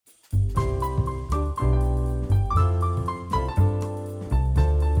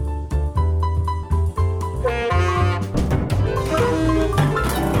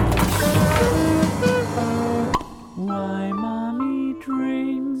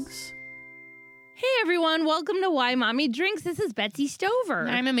Drinks. Hey everyone, welcome to Why Mommy Drinks. This is Betsy Stover.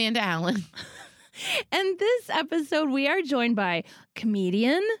 I'm Amanda Allen. And this episode we are joined by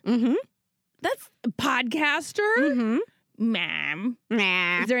comedian, that's podcaster, ma'am.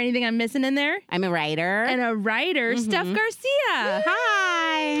 Nah. Is there anything I'm missing in there? I'm a writer. And a writer, Steph Garcia.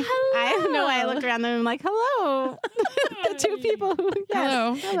 Hi. Hello. I don't know why I looked around them and I'm like, hello. The two people.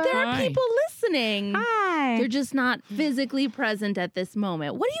 Hello. There are Hi. people listening. Hi. They're just not physically present at this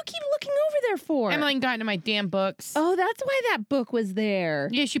moment. What do you keep looking over there for? Emmeline got into my damn books. Oh, that's why that book was there.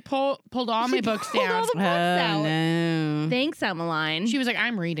 Yeah, she pulled all my books pulled down. all the books out. no. Thanks, Emmeline. She was like,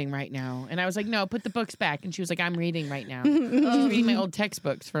 I'm reading right now. And I was like, no, put the books back. And she was like, I'm reading right now. She's reading my old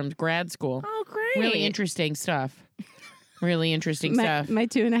textbooks from grad school. Oh, great. Really interesting stuff. Really interesting stuff. My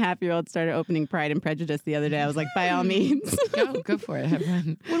 2.5-year-old started opening Pride and Prejudice the other day. I was like, by all means. Go for it. Have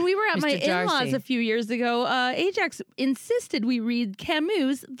fun. When we were at my Mr. Darcy. in-laws a few years ago, Ajax insisted we read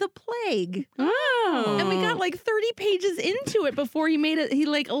Camus' The Plague. Oh. And we got like 30 pages into it before he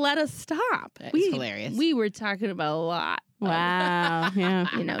let us stop. That's we, hilarious. We were talking about a lot. Wow.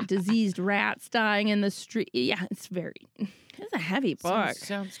 Yeah. Diseased rats dying in the street. Yeah, it's a heavy book.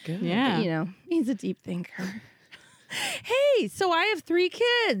 Sounds good. Yeah. He's a deep thinker. Hey, so I have 3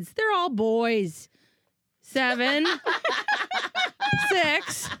 kids. They're all boys. 7,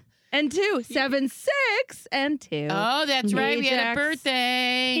 6, and 2. 7, 6, and 2. Oh, that's right. We had a Ajax.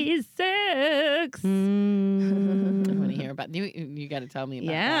 birthday. He's 6. I want to hear about you. Got to tell me about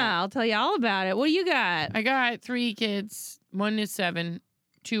that. Yeah, I'll tell you all about it. What do you got? I got 3 kids. 1 is 7.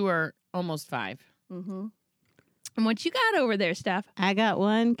 2 are almost 5. Mm-hmm. And what you got over there, Steph? I got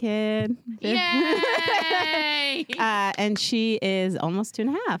 1 kid. Yay! And she is almost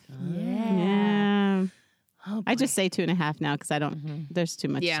 2.5. Yeah. Oh, I just say 2.5 now because I don't, there's too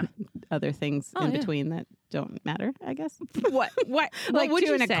much Yeah. other things Oh, in yeah. between that don't matter, I guess. What? Like would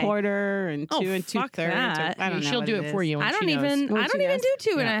 2 you say? 1/4 and 2 Oh, and fuck 2/3. that. I don't know. She'll what do it for is. you. When I don't she knows. even When she knows. do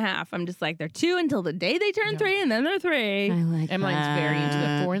 2.5. I'm just like they're 2 until the day they turn 3, and then they're 3. I like Emmeline's very into the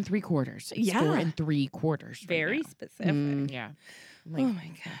that. 4 3/4. It's Yeah. 4 3/4. Right Very now. specific. Yeah. I'm like, Oh my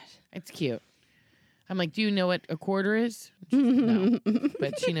gosh. it's cute. I'm like, do you know what a quarter is? No,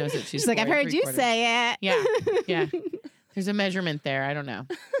 but she knows it. She's like, I've 4 heard you 3/4. say it. Yeah. There's a measurement there. I don't know.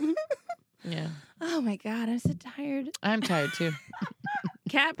 Yeah, Oh my god, I'm so tired. I'm tired too.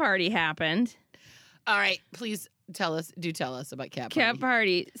 Cat party happened. All right, please tell us about cat Cat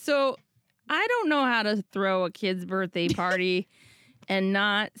party. So I don't know how to throw a kid's birthday party and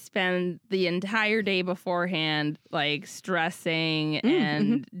not spend the entire day beforehand like stressing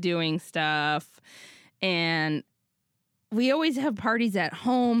and doing stuff. And we always have parties at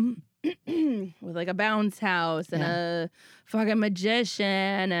home with like a bounce house and a fucking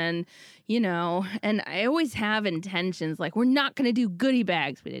magician and and I always have intentions like we're not going to do goodie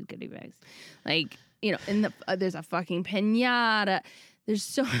bags. We did goodie bags. Like, in the there's a fucking piñata. There's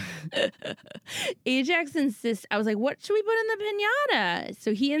so Ajax insists. I was like, what should we put in the piñata?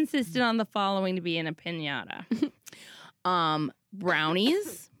 So he insisted on the following to be in a piñata.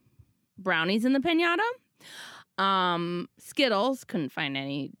 Brownies in the piñata. Skittles, couldn't find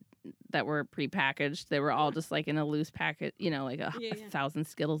any that were prepackaged. They were all just like in a loose packet, like a 1,000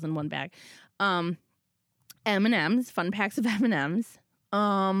 Skittles in one bag. M&Ms, fun packs of M&Ms.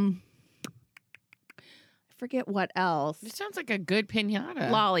 I forget what else. This sounds like a good piñata.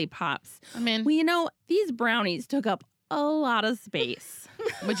 Lollipops. I mean, Well, these brownies took up a lot of space.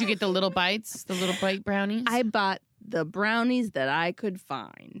 would you get the little bites, the little bite brownies? I bought the brownies that I could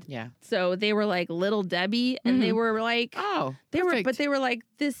find. Yeah. So they were like Little Debbie, and they were like, Oh, they perfect. were like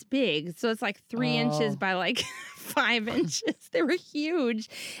this big. So it's like 3 inches by like 5 inches. They were huge.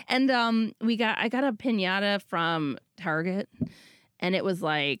 And I got a piñata from Target, and it was not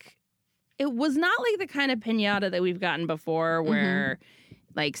like the kind of piñata that we've gotten before where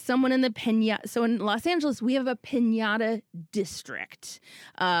like someone in the piñata. So in Los Angeles, we have a piñata district.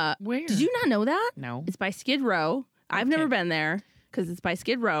 Where? Did you not know that? No. It's by Skid Row. I've never been there because it's by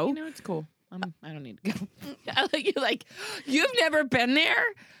Skid Row. It's cool. I don't need to go. I like you. Like you've never been there.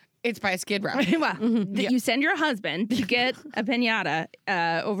 It's by Skid Row. Well, you send your husband to get a piñata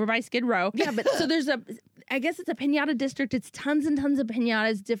over by Skid Row. Yeah, but so I guess it's a piñata district. It's tons and tons of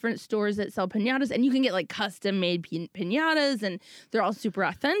piñatas, different stores that sell piñatas, and you can get like custom made piñatas, and they're all super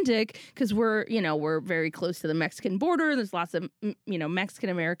authentic because we're very close to the Mexican border. There's lots of Mexican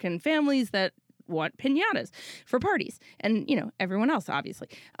American families that want piñatas for parties, and everyone else obviously.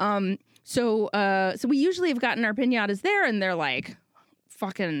 So we usually have gotten our piñatas there, and they're like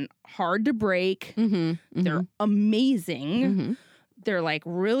fucking hard to break. They're amazing. They're like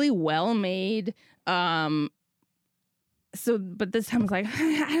really well made. but this time I was like,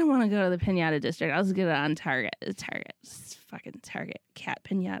 I don't want to go to the pinata district. I'll just get it on Target. Target. Just fucking Target cat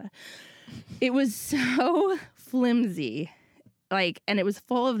pinata. It was so flimsy. Like, and it was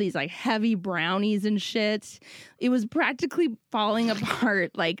full of these like heavy brownies and shit. It was practically falling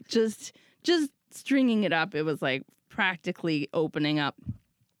apart. Like just stringing it up. It was like practically opening up.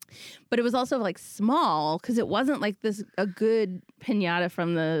 But it was also like small because it wasn't like a good pinata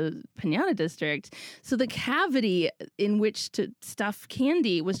from the pinata district. So the cavity in which to stuff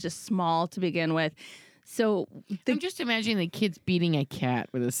candy was just small to begin with. So I'm just imagining the kids beating a cat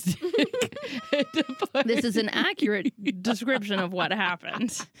with a stick. This is an accurate description of what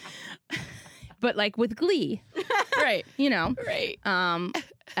happened. But like with glee. Right. You know. Right.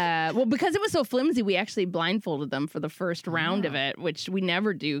 Well, because it was so flimsy, we actually blindfolded them for the first round of it, which we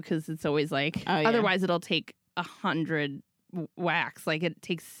never do because it's always like, otherwise it'll take 100 whacks. Like it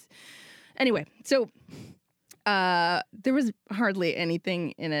takes. Anyway, so there was hardly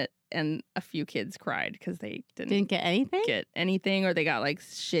anything in it. And a few kids cried because they didn't get anything? Or they got like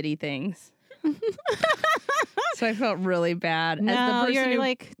shitty things. So I felt really bad. No, as the person you're who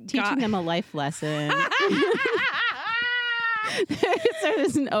like teaching them a life lesson. There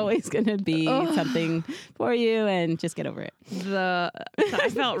isn't always going to be something for you, and just get over it. I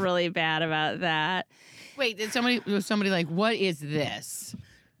felt really bad about that. Wait, was somebody like, what is this?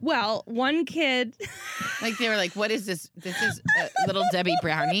 Well, one kid, like they were like, "What is this? This is a Little Debbie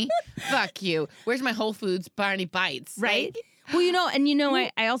brownie. Fuck you. Where's my Whole Foods Barney Bites?" Right? Well, I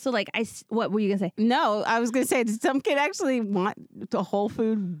also like what were you gonna say? No, I was gonna say, did some kid actually want the Whole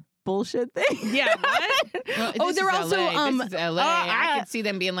Food bullshit thing? Yeah. What? Well, they're also LA. This is LA. I could see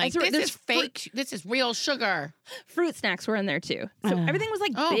them being like, right, "This is fake. This is real sugar." Fruit snacks were in there too, so everything was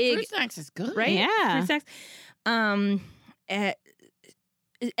like big. Fruit snacks is good, right? Yeah, fruit snacks.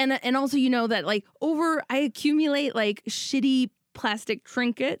 And also, that like I accumulate like shitty plastic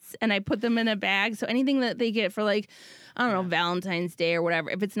trinkets and I put them in a bag. So anything that they get for like, I don't know, Valentine's Day or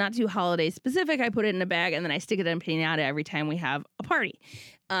whatever, if it's not too holiday specific, I put it in a bag and then I stick it in pinata every time we have a party.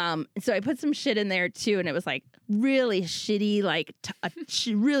 So I put some shit in there too, and it was like really shitty, like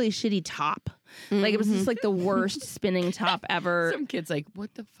really shitty top. Like it was just like the worst spinning top ever. Some kids like,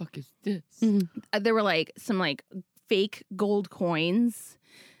 what the fuck is this? There were like some like fake gold coins.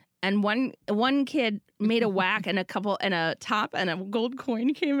 And one kid made a whack and a top and a gold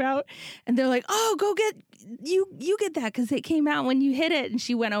coin came out, and they're like, "Oh, go get you get that because it came out when you hit it." And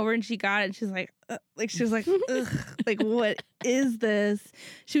she went over and she got it. And she's like, ugh, like what is this?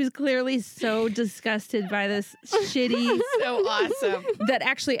 She was clearly so disgusted by this shitty, so awesome that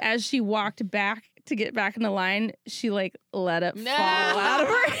actually as she walked back to get back in the line, she like let it fall out of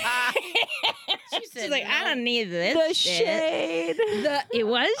her. She's like, I don't need this. The shade. It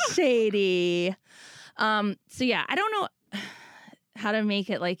was shady. So yeah, I don't know how to make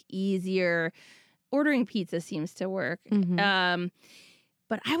it like easier. Ordering pizza seems to work.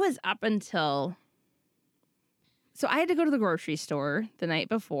 But I was up until, so I had to go to the grocery store the night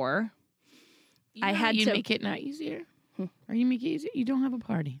before. I had to make it not easier. Or you make it easier. You don't have a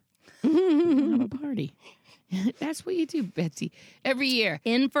party. You don't have a party. That's what you do, Betsy. Every year.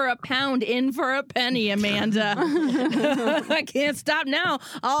 In for a pound, in for a penny, Amanda. I can't stop now.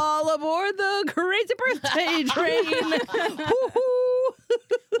 All aboard the crazy birthday train.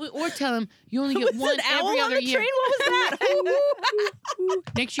 Or tell him you only get one owl every on other the year. Train? What was that?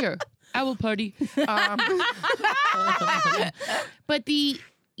 Next year, owl party. But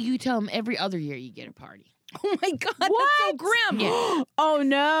you tell him every other year you get a party. Oh my God, that's so grim. Yeah. Oh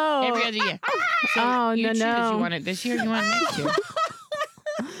no. Every other year. So you choose. You want it this year, you want it next year.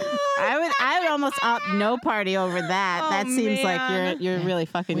 I would almost opt no party over that. That seems like you're really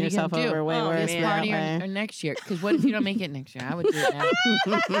fucking yourself over way worse. This party or next year. Because what if you don't make it next year? I would do it now.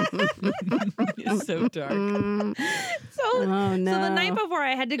 It's so dark. So the night before,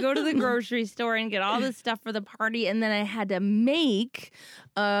 I had to go to the grocery store and get all this stuff for the party, and then I had to make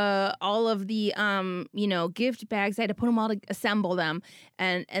all of the gift bags. I had to put them all to assemble them,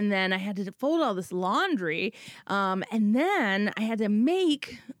 and then I had to fold all this laundry, and then I had to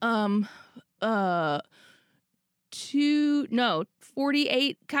make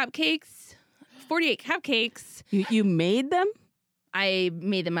 48 cupcakes. 48 cupcakes. You made them? I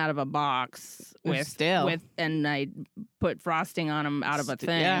made them out of a box and I put frosting on them out of a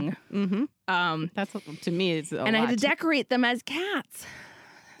thing. Yeah. Mm-hmm. That's to me it's a and lot. I had to decorate them as cats.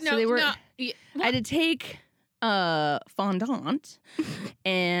 I had to take fondant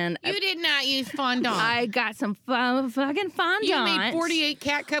and You did not use fondant. I got some fucking fondant. You made 48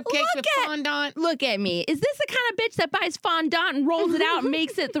 cat cupcakes with fondant. Look at me. Is this the kind of bitch that buys fondant and rolls it out and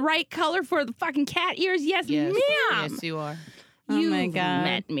makes it the right color for the fucking cat ears? Yes, ma'am. Yes, you are. You've my God.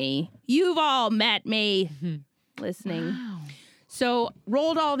 met me. You've all met me. Listening. Wow. So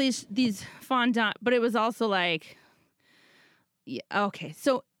rolled all these fondant, but it was also like, yeah, okay.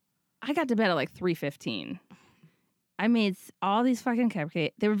 So I got to bed at like 3:15. I made all these fucking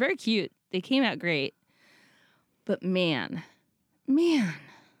cupcakes. They were very cute. They came out great. But man,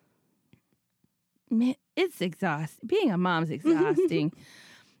 it's exhausting. Being a mom's exhausting.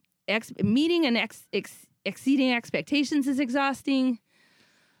 Meeting and exceeding expectations is exhausting.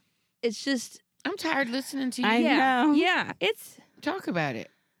 It's just, I'm tired listening to you. I know. Yeah, it's. Talk about it.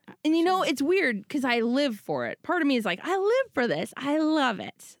 And you know, it's weird because I live for it. Part of me is like, I live for this. I love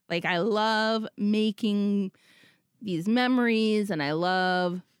it. Like, I love making these memories, and I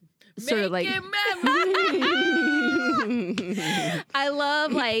love sort of like I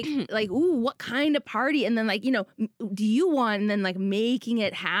love like ooh, what kind of party? And then like, you know, do you want? And then like making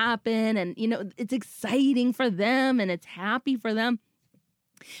it happen, and you know, it's exciting for them and it's happy for them.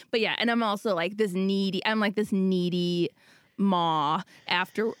 But yeah, and I'm also like this needy. I'm like this needy maw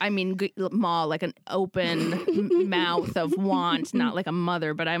maw like an open mouth of want, not like a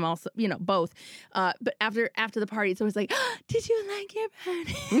mother, but I'm also, you know, both. But after the party, it's always like, oh, did you like your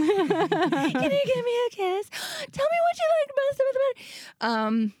party? Can you give me a kiss? Tell me what you liked best about the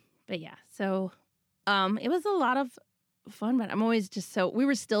party. But yeah, so it was a lot of fun, but I'm always just we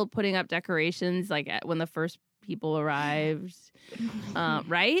were still putting up decorations like when the first people arrived,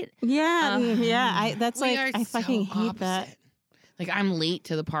 right? Yeah. That's We like, are I fucking so hate that. opposite. Like, I'm late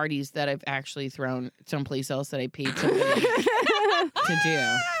to the parties that I've actually thrown someplace else that I paid somebody to do.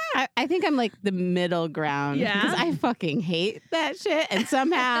 I think I'm like the middle ground. Yeah? Because I fucking hate that shit. And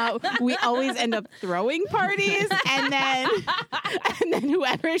somehow we always end up throwing parties. And then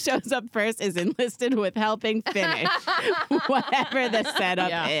whoever shows up first is enlisted with helping finish whatever the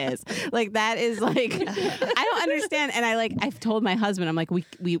setup is. Like, that is like, I don't understand. And I've told my husband, I'm like,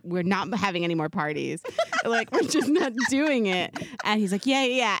 we're not having any more parties. Like, we're just not doing it. And he's like,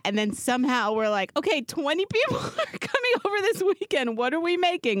 yeah. And then somehow we're like, okay, 20 people are coming over this weekend. What are we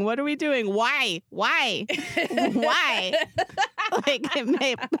making? What are we doing? Why? Like,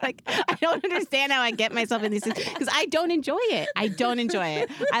 I don't understand how I get myself in these things because I don't enjoy it. I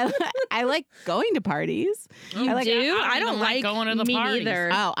like going to parties. You do? I don't like going to the me parties.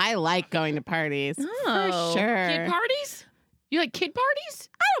 either. Oh, I like going to parties for sure. Kid parties? You like kid parties?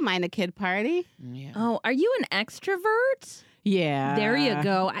 I don't mind a kid party. Yeah. Oh, are you an extrovert? Yeah. There you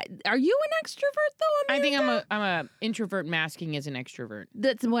go. Are you an extrovert though, I think Amanda? I'm a introvert masking as an extrovert.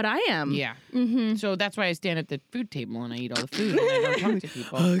 That's what I am. Yeah. Mm-hmm. So that's why I stand at the food table and I eat all the food and I don't talk to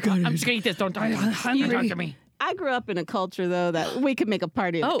people. I'm just gonna eat this. Don't talk to me. Don't talk to me. I grew up in a culture though that we could make a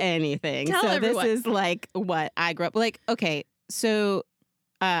party of anything. Tell everyone. This is like what I grew up like. Okay, so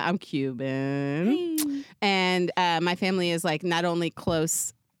I'm Cuban, and my family is like not only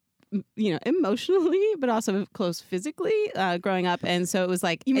close, you know, emotionally, but also close physically growing up. And so it was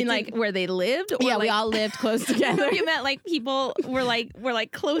like, You mean like where they lived? Or yeah, like, we all lived close together. you meant like people were like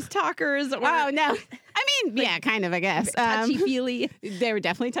close talkers or Oh no. I mean, yeah, kind of, I guess. touchy feely. They were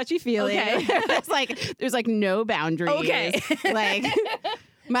definitely touchy feely. Okay. there's like no boundaries. Okay. Like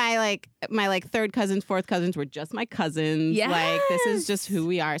my third cousins, fourth cousins were just my cousins. Yes. Like, this is just who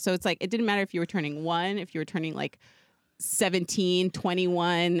we are. So it's like, it didn't matter if you were turning 1, if you were turning like 17,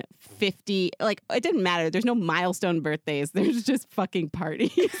 21, 50. Like, it didn't matter. There's no milestone birthdays. There's just fucking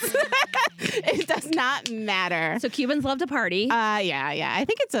parties. It does not matter. So Cubans love to party. Yeah. I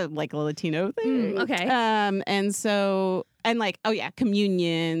think it's a Latino thing. Okay. And so, and like, oh yeah,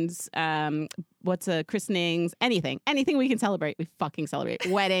 communions, christenings, anything we can celebrate, we fucking celebrate.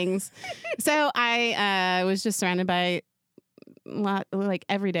 Weddings. So I was just surrounded by like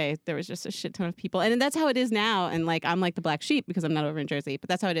every day there was just a shit ton of people, and that's how it is now. And like, I'm like the black sheep because I'm not over in Jersey, but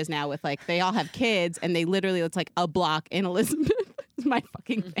that's how it is now with like, they all have kids and they literally, it's like a block in Elizabeth. My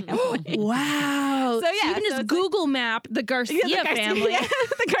fucking family. Wow. So yeah, so you can just Google map the Garcia family. Yeah,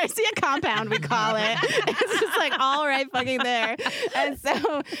 the Garcia compound, we call it. It's just like all right fucking there. And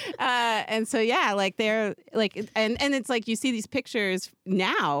so yeah, like they're like, and it's like you see these pictures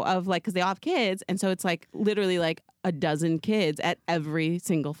now of like, because they all have kids, and so it's like literally like a dozen kids at every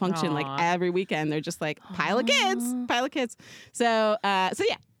single function. Aww. Like every weekend they're just like pile of kids. So yeah.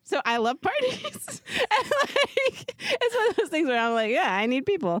 So I love parties. And like, it's one of those things where I'm like, yeah, I need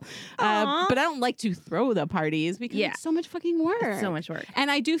people. Aw. But I don't like to throw the parties because Yeah. it's so much fucking work. It's so much work.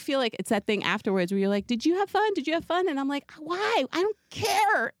 And I do feel like it's that thing afterwards where you're like, did you have fun? Did you have fun? And I'm like, why? I don't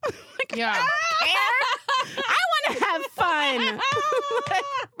care. Like, Yeah. I don't care. I want to have fun.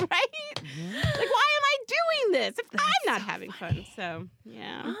 Right? Like, why am I doing this if I'm not having fun? So,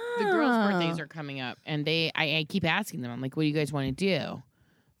 yeah. The girls' birthdays are coming up, and I keep asking them. I'm like, "What do you guys want to do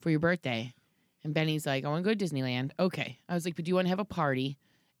for your birthday?" And Benny's like, "I want to go to Disneyland." Okay. I was like, "But do you want to have a party?"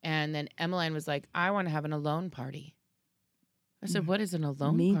 And then Emmeline was like, "I want to have an alone party." I said, "What is an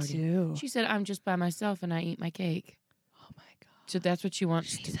alone Me party?" too. She said, "I'm just by myself and I eat my cake." Oh my god. So that's what she wants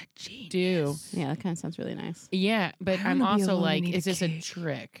She's to a genius. do. Yeah, that kind of sounds really nice. Yeah, but I I'm wanna be also alone like, and eat is a this a cake.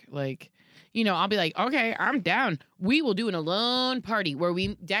 trick? Like, you know, I'll be like, okay, I'm down. We will do an alone party where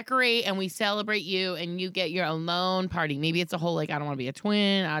we decorate and we celebrate you and you get your alone party. Maybe it's a whole, like, I don't want to be a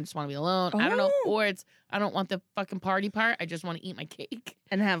twin. I just want to be alone. I don't know. Oh. Or it's, I don't want the fucking party part. I just want to eat my cake.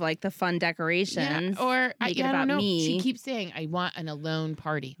 And have like the fun decorations. Yeah, or Make it I about don't know. me. She keeps saying, I want an alone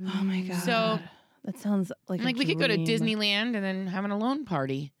party. Oh my god. So- that sounds like I'm like, we could go to Disneyland and then have an alone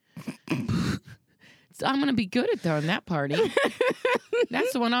party. So I'm going to be good at throwing that party.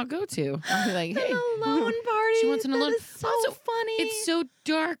 That's the one I'll go to. I'll be like, hey. An alone party. She wants an alone- That is so Also, funny. It's so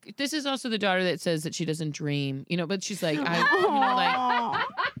dark. This is also the daughter that says that she doesn't dream, you know, but she's like, like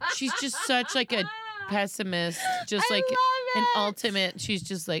she's just such like a pessimist, just I like love an it. ultimate. She's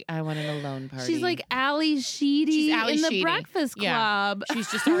just like, I want an alone party. She's like Ali Sheedy She's Ally in the Sheedy. Breakfast Yeah. Club. she's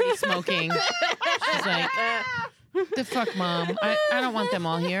just already smoking. She's like, the fuck, Mom? I don't want them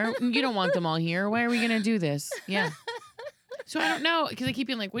all here. You don't want them all here. Why are we gonna do this? Yeah. So I don't know because I keep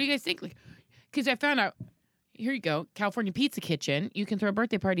being like, what do you guys think? Like, because I found out. Here you go, California Pizza Kitchen. You can throw a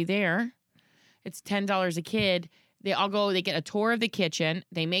birthday party there. It's $10 a kid. They all go. They get a tour of the kitchen.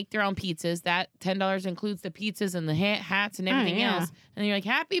 They make their own pizzas. That $10 includes the pizzas and the hats and everything yeah. else. And you're like,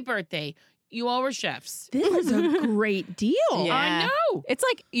 happy birthday! You all were chefs. This is a great deal. Yeah. I know. It's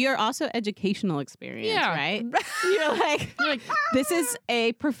like you're also educational experience, Yeah. right? You're like, You're like, this is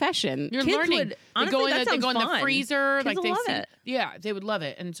a profession. you're Kids learning. would- they honestly, go in, that they go in sounds the fun. freezer. Kids like will they love see, it. Yeah, they would love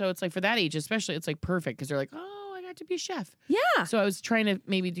it. And so it's like for that age, especially, it's like perfect because they're like, oh, I got to be a chef. Yeah. So I was trying to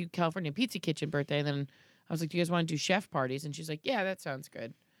maybe do California Pizza Kitchen birthday, and then I was like, do you guys want to do chef parties? And she's like, yeah, that sounds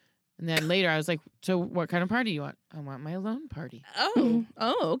good. And then later I was like, so what kind of party you want? I want my alone party. Oh.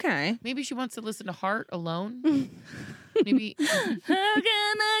 Oh, okay. Maybe she wants to listen to Heart alone. Maybe How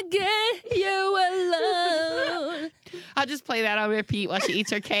can I get you alone? I'll just play that on repeat while she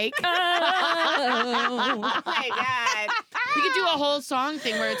eats her cake. Oh. my God. We could do a whole song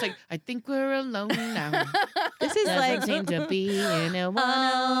thing where it's like, I think we're alone now. This is Doesn't like, seem to be in a one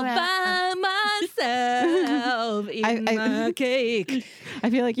All by myself eating my cake. I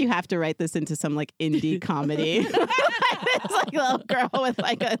feel like you have to write this into some like indie comedy. It's like a little girl with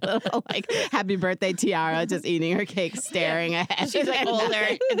like a little like happy birthday tiara just eating her cake, staring ahead. She's like older.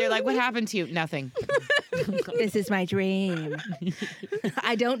 And they're like, what happened to you? Nothing. This is my dream.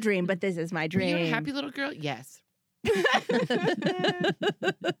 I don't dream, but this is my Are dream. you a happy little girl? Yes.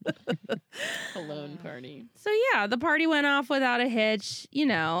 Alone party. So yeah, the party went off without a hitch. You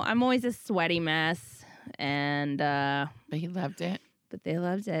know, I'm always a sweaty mess, and But he loved it. but they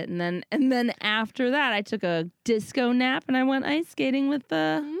loved it. And then after that, I took a disco nap and I went ice skating with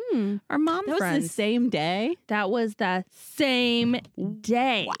our mom That was friends. the same day. That was the same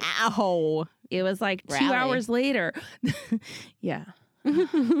day. Wow. It was like 2 Rally. hours later. Yeah.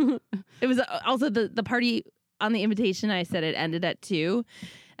 It was also the party on the invitation. I said it ended at 2,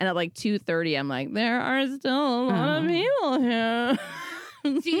 and at like 2:30, I'm like, there are still a lot of people here.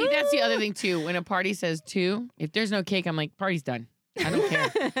 See, that's the other thing too. When a party says 2, if there's no cake, I'm like, party's done. I don't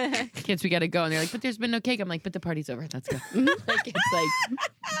care. Kids, we got to go. And they're like, but there's been no cake. I'm like, but the party's over. Let's go. Like, it's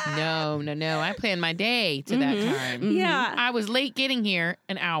like, no. I planned my day to that time. Yeah. I was late getting here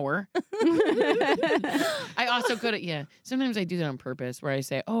an hour. I also go to, yeah. Sometimes I do that on purpose where I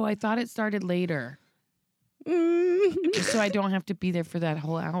say, oh, I thought it started later. Just so I don't have to be there for that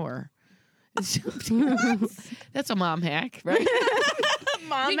whole hour. That's a mom hack, right?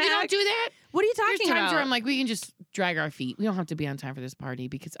 Mom you don't do that? What are you There's talking times about? where I'm like, we can just drag our feet. We don't have to be on time for this party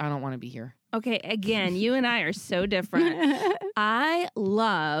because I don't want to be here. Okay, again, you and I are so different. I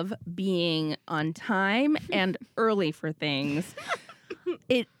love being on time and early for things.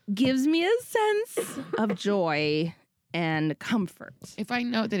 It gives me a sense of joy and comfort. If I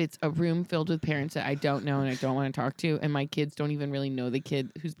know that it's a room filled with parents that I don't know and I don't want to talk to, and my kids don't even really know the kid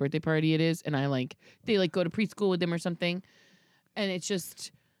whose birthday party it is, and they go to preschool with them or something, and it's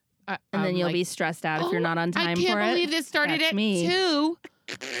just, And then you'll be stressed out if you're not on time I for can't it. believe this started That's at me. 2.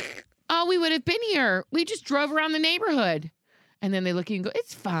 Oh, we would have been here. We just drove around the neighborhood. And then they look at you and go,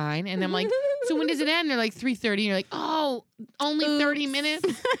 it's fine. And I'm like, so when does it end? They're like 3:30. And you're like, oh, only 30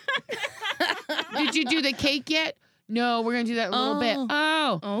 minutes? Did you do the cake yet? No, we're going to do that in a little bit.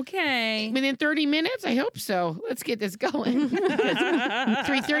 Oh. Okay. Within 30 minutes? I hope so. Let's get this going.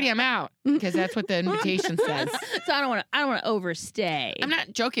 3:30, I'm out. Because that's what the invitation says. So I don't want to overstay. I'm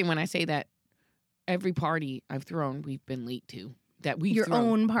not joking when I say that every party I've thrown, we've been late to. That we've Your thrown.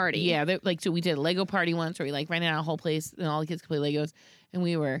 own party. Yeah, so we did a Lego party once where we like rented out a whole place and all the kids could play Legos. And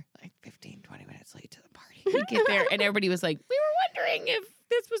we were like 15, 20 minutes late to the party. We get there and everybody was like, we were wondering if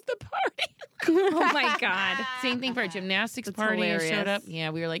this was the party. Oh my God. Same thing for a gymnastics That's party. I showed hilarious. up. Yeah,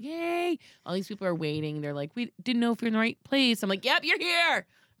 we were like, hey, all these people are waiting. They're like, we didn't know if you're in the right place. I'm like, yep, you're here.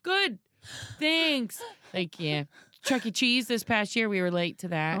 Good. Thanks. Like, yeah. Chuck E. Cheese this past year, we were late to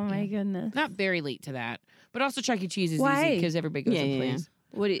that. Oh my Yeah. goodness. Not very late to that. But also Chuck E. Cheese is Why? easy because everybody goes Yeah, and yeah, plays.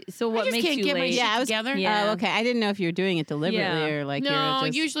 So what I just makes can't you get my late? shit Yeah, I was- together. Yeah. Oh, okay. I didn't know if you were doing it deliberately Yeah. or like No, you're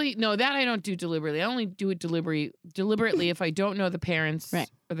just... usually that I don't do deliberately. I only do it deliberately if I don't know the parents Right.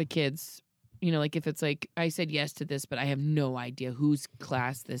 or the kids. You know, like if it's like I said yes to this, but I have no idea whose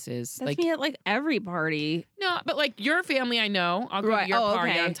class this is. That's like me at like every party. no, but like your family, I know. I'll go Right. to your Oh,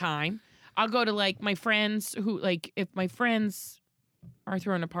 party okay. on time. I'll go to like my friends who like if my friends are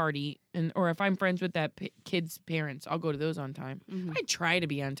throwing a party or if I'm friends with that kid's parents, I'll go to those on time. Mhm. I try to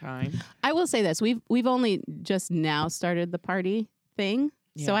be on time. I will say this: we've only just now started the party thing,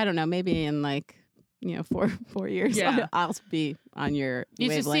 so Yeah. I don't know. Maybe in like 4 years, Yeah. I'll be on your It's the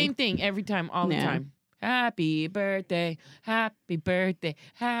wavelength. same thing every time, all the Yeah. time. Happy birthday, happy birthday,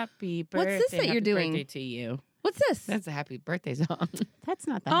 happy birthday. What's this that you're happy doing? Birthday to you. What's this? That's a happy birthday song. That's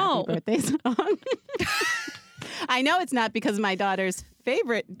not the Oh. happy birthday song. I know it's not because my daughter's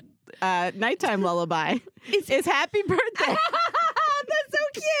favorite nighttime lullaby is "Happy Birthday." That's so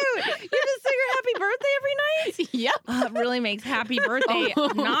cute. You just sing her happy birthday every night? Yep. It really makes happy birthday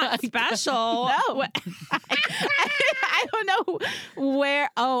Oh my not special. No. I don't know where.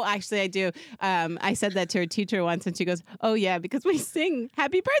 Oh, actually, I do. I said that to her teacher once, and she goes, "Oh yeah, because we sing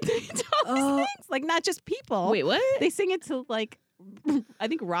Happy Birthday to all these Oh. things, like not just people. Wait, what? They sing it to like, I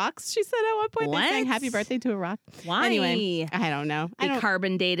think rocks." She said at one point they sang What? Happy Birthday to a rock. Why? Anyway, I don't know. I They don't.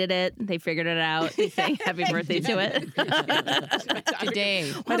 carbon dated it. They figured it out. They sang happy birthday to it.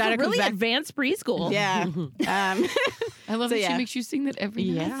 Today. My Wow, daughter really comes back. advanced preschool. Yeah. I love So, that yeah. she makes you sing that every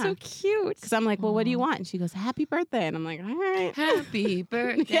Yeah. That's so cute. Because I'm like, well, what do you want? And she goes, Happy Birthday. And I'm like, all right. Happy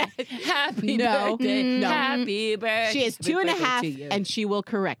birthday. Yeah. Happy No. birthday. No. Happy birthday. She is Happy 2.5, birthday to you. and she will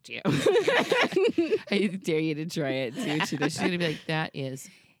correct you. I dare you to try it. See what she does. She's going to be like, that is.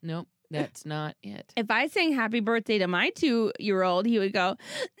 Nope, that's not it. If I sang happy birthday to my 2-year-old, he would go,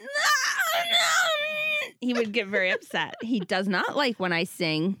 no, no. He would get very upset. He does not like when I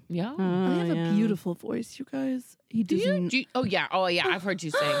sing. Yeah. Oh, yeah. voice, you guys. He Do you? Oh, yeah. Oh, yeah. I've heard you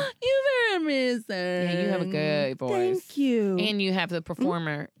sing. You're very amazing. Yeah, you have a good voice. Thank you. And you have the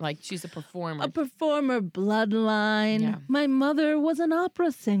performer. Like, she's a performer. a performer bloodline. Yeah. My mother was an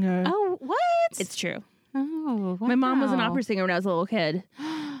opera singer. Oh, what? It's true. Oh, My mom was an wow. opera singer when I was a little kid.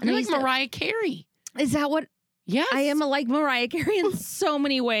 And You're I like used to- Mariah Carey. Is that what Yes. I am? Like Mariah Carey in so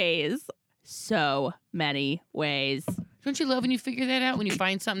many ways. So many ways. Don't you love when you figure that out? When you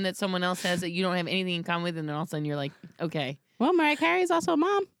find something that someone else has that you don't have anything in common with, and then all of a sudden you're like, okay. Well, Mariah Carey is also a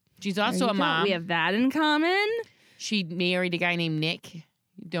mom. She's There also you a go. mom. We have that in common. She married a guy named Nick. You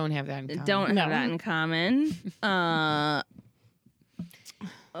don't have that in common. Don't No. have that in common.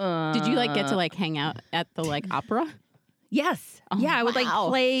 Did you like get to like hang out at the like opera? Yes. Oh, yeah, I would like wow.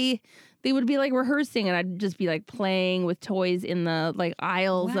 play. They would be like rehearsing, and I'd just be like playing with toys in the like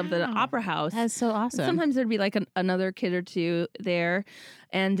aisles of the Wow. opera house. That's so awesome. Sometimes there'd be like another kid or two there,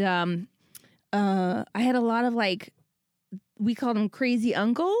 and I had a lot of like we called them crazy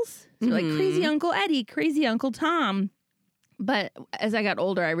uncles, so like Mhm. crazy Uncle Eddie, crazy Uncle Tom. But as I got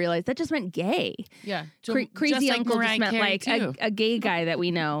older, I realized that just meant gay. Yeah. Crazy just like uncle Mariah just meant Carey, like too. a gay guy that we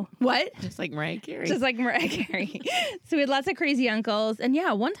know. What? Just like Mariah Carey. Just like Mariah Carey. So we had lots of crazy uncles. And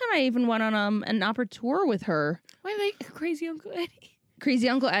yeah, one time I even went on an opera tour with her. Why are they crazy Uncle Eddie? Crazy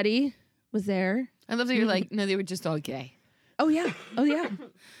Uncle Eddie was there. I love that you're like, no, they were just all gay. Oh, yeah. Oh, yeah.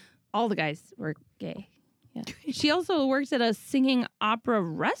 All the guys were gay. Yeah. She also worked at a singing opera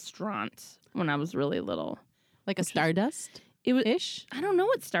restaurant when I was really little. like a Stardust It was. ish. I don't know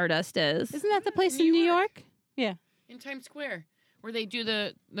what Stardust is. Isn't that the place New in New York. York? Yeah. In Times Square, where they do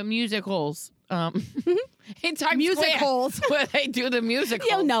the musicals in Times Musicals. Square, where they do the musicals.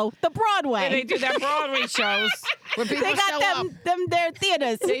 You know, the Broadway. And they do their Broadway shows where people They show got up. them their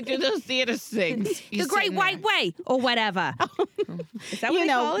theaters. They do those theater things. The Great White Way or whatever. Is that what You they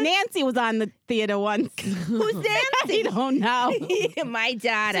know, call it? Nancy was on the theater once. Who's I Nancy? don't know. My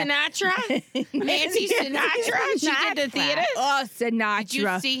daughter. Sinatra? Nancy Sinatra? She did the theater? Oh, Did you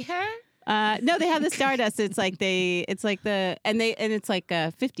Sinatra. see her? No, they have the Stardust. It's like it's like it's like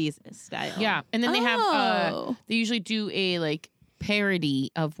 50s style. Yeah. And then they have, Oh. they usually do a like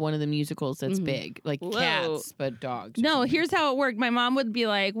parody of one of the musicals that's big, like Whoa. Cats, but dogs. or No, something. here's how it worked. My mom would be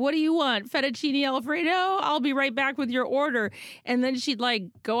like, "What do you want? Fettuccine Alfredo? I'll be right back with your order." And then she'd like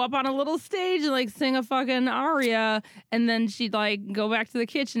go up on a little stage and like sing a fucking aria, and then she'd like go back to the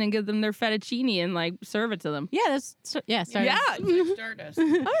kitchen and give them their fettuccine and like serve it to them. Yeah, Stardust. Yeah. It's like Stardust.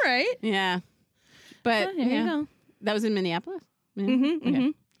 All right. Yeah. But Here you yeah, go. that was in Minneapolis. Yeah. Mm-hmm, Okay. mm-hmm.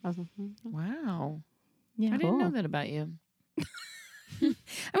 I was like, Wow. Yeah. I didn't know Cool. that about you. I mean,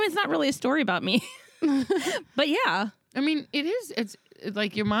 it's not really a story about me, but yeah. I mean, it is. It's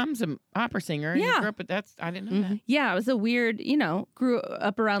like your mom's an opera singer. And you Yeah. grew up with I didn't know that. Yeah, it was a weird, grew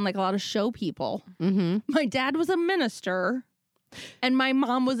up around like a lot of show people. Mm-hmm. My dad was a minister and my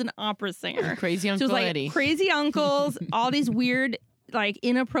mom was an opera singer. Crazy So it Uncle was like Eddie. crazy uncles, all these weird, like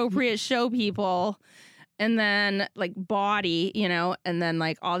inappropriate show people, and then like body, and then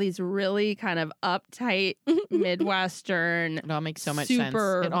like all these really kind of uptight Midwestern. It all makes so much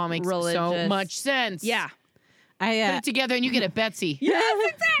super sense. It all makes so religious. much sense. Yeah. Put it together and you get a Betsy.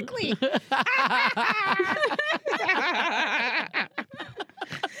 Yes, exactly.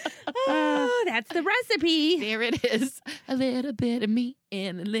 Oh, that's the recipe. There it is. A little bit of me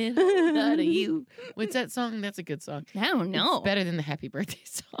and a little bit of you. What's that song? That's a good song. I don't know. It's better than the Happy Birthday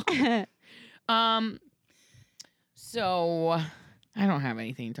song. So I don't have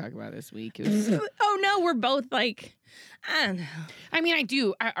anything to talk about this week. It was, Oh no, we're both like, I don't know. I mean, I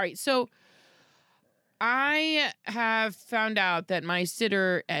do. All right. So I have found out that my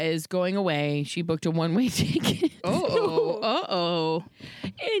sitter is going away. She booked a one-way ticket. Uh-oh.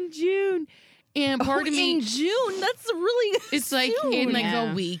 In June. And part of me, in June. That's really it's like in like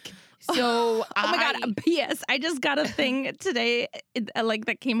Yeah. a week. So Oh my God. P.S. I just got a thing today, like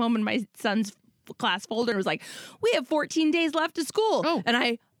that came home in my son's class folder. It was like, we have 14 days left of school. Oh. And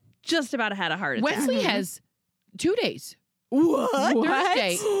I just about had a heart attack. Wesley has 2 days. What?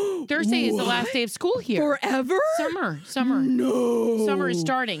 Thursday. Thursday is the last day of school here. Forever? Summer. No. Summer is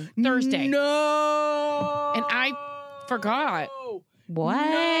starting Thursday. No. And I forgot. What?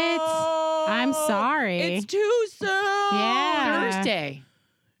 No. I'm sorry. It's too soon. Yeah. Thursday.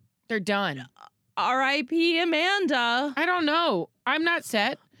 They're done. R.I.P. Amanda. I don't know. I'm not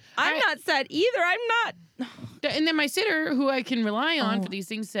set. I'm not set either. I'm not. And then my sitter, who I can rely on Oh. for these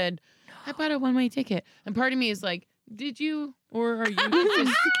things, said, I bought a one-way ticket. And part of me is like, did you? Or are you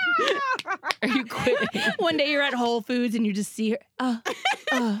just, are you quitting? One day you're at Whole Foods and you just see her.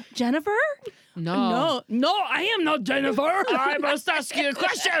 Jennifer? No. No, I am not Jennifer. I must ask you a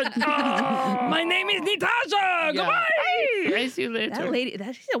question. My name is Natasha. Goodbye. I see you later. That lady,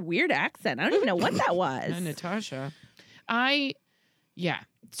 she's a weird accent. I don't even know what that was. Natasha.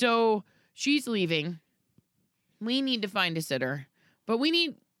 So she's leaving. We need to find a sitter, but we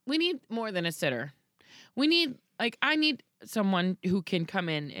need more than a sitter. We need I need someone who can come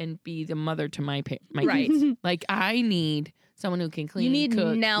in and be the mother to my Right. kids. Like I need someone who can clean. You need and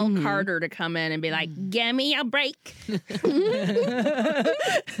cook. Nell Mhm. Carter to come in and be like, "Give me a break,"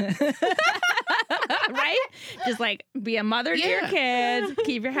 right? Just like be a mother to your kids,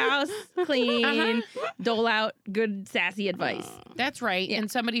 keep your house clean, dole out good sassy advice. That's right. Yeah.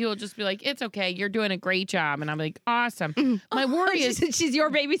 And somebody who will just be like, "It's okay, you're doing a great job," and I'm like, "Awesome." My worry is she's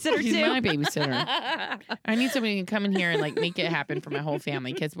your babysitter she's too. my babysitter. I need somebody who can come in here and like make it happen for my whole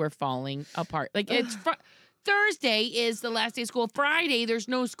family because we're falling apart. Like it's Thursday is the last day of school. Friday there's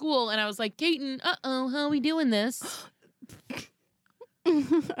no school, and I was like, Kaiten, how are we doing this?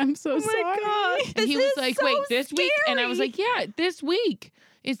 I'm so sorry. God. And he This was is like, so wait, this week? And I was scary. like, yeah, this week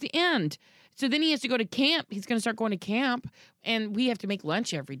is the end. So then he has to go to camp. He's going to start going to camp, and we have to make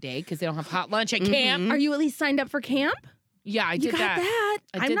lunch every day because they don't have hot lunch at camp. Are you at least signed up for camp? Yeah, I You did got that.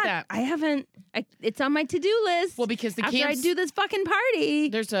 I I'm did not, that. I haven't. It's on my to-do list. Well, because the after I camps, do this fucking party.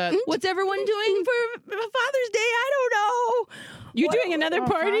 there's a What's everyone doing for Father's Day? I don't know. You're What- doing another Oh,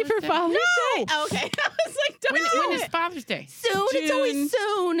 party for Father's Father's No. Day? Okay. I was like, don't when is Father's Day? Soon. It's always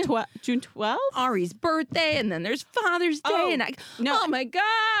soon. June 12th? Ari's birthday, and then there's Father's Day, Oh, and no. oh my God.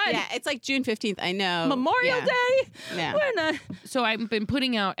 Yeah, it's like June 15th. I know. Memorial Yeah. Day. Yeah. When, So I've been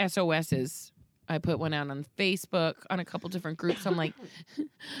putting out SOSs I put one out on Facebook on a couple different groups. I'm like,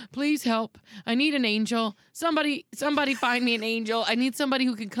 please help. I need an angel. Somebody find me an angel. I need somebody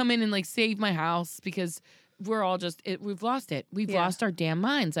who can come in and like save my house because we're all just, we've lost it. We've lost our damn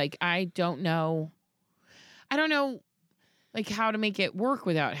minds. Like, I don't know like how to make it work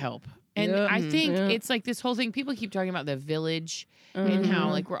without help. And I think it's like this whole thing. People keep talking about the village and how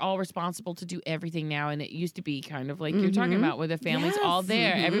like we're all responsible to do everything now. And it used to be kind of like you're talking about where the family's all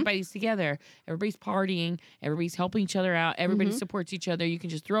there. Everybody's together. Everybody's partying. Everybody's helping each other out. Everybody supports each other. You can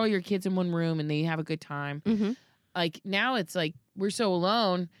just throw your kids in one room and they have a good time. Like now it's like we're so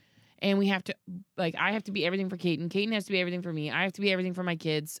alone. And we have to, like, I have to be everything for Kaiten. Kaiten has to be everything for me. I have to be everything for my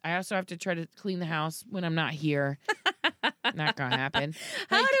kids. I also have to try to clean the house when I'm not here. Not gonna happen.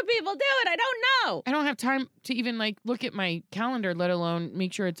 How Like, do people do it? I don't know. I don't have time to even, like, look at my calendar, let alone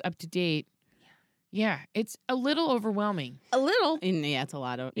make sure it's up to date. Yeah, it's a little overwhelming. A little. And yeah, it's a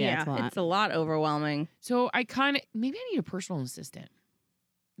lot. It's a lot. Overwhelming. So I kind of, maybe I need a personal assistant.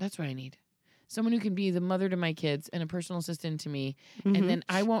 That's what I need. Someone who can be the mother to my kids and a personal assistant to me, and then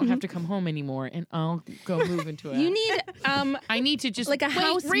I won't have to come home anymore, and I'll go move into it. You need I need to just like a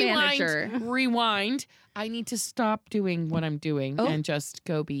house manager. Rewind. I need to stop doing what I'm doing and just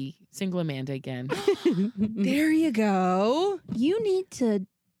go be single Amanda again. There you go. You need to.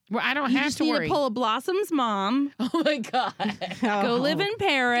 Well, I don't You have just to need worry. to pull a Blossom's mom. Oh my god! Go live in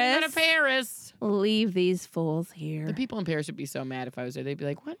Paris. Go to Paris. Leave these fools here. The people in Paris would be so mad if I was there. They'd be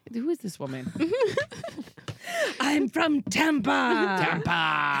like, "What? Who is this woman?" I'm from Tampa.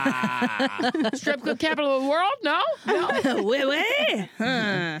 Tampa, strip club capital of the world? No. Wait, wait.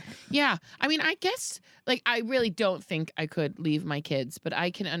 Huh. Yeah, I mean, I guess like I really don't think I could leave my kids, but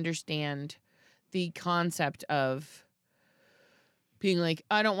I can understand the concept of being like,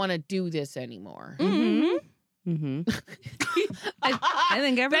 I don't want to do this anymore. Mm-hmm. Mm-hmm. I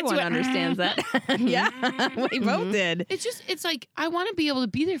think everyone what- understands that. Yeah, we both did. It's like I want to be able to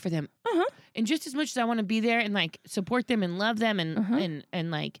be there for them, and just as much as I want to be there and like support them and love them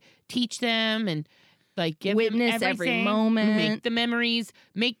and like teach them and like give Witness them every everything, moment. make the memories,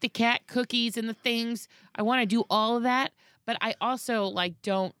 make the cat cookies and the things. I want to do all of that, but I also like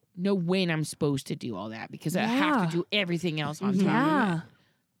don't know when I'm supposed to do all that because I have to do everything else on top of Yeah. it.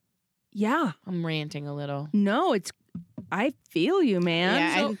 Yeah. I'm ranting a little. No, I feel you, man.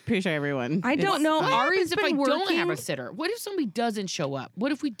 Yeah, I'm pretty sure everyone. I don't know. What Ari's happens if I been don't working. have a sitter? What if somebody doesn't show up?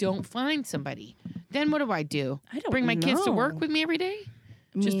 What if we don't find somebody? Then what do? I don't Bring my kids to know. work with me every day?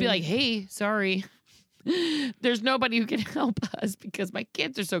 Just be like, hey, sorry. There's nobody who can help us because my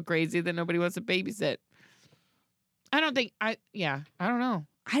kids are so crazy that nobody wants to babysit. I don't know.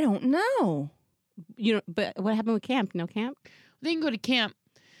 I don't know. You know, but what happened with camp? No camp? They can go to camp.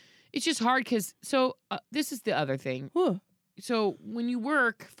 It's just hard because, this is the other thing. Huh. So when you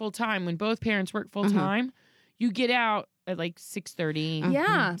work full time, when both parents work full time, you get out at like 6:30.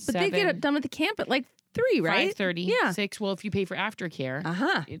 Yeah, but they get 7, it done at the camp at like 3, right? 5:30, Yeah. 6. Well, if you pay for aftercare,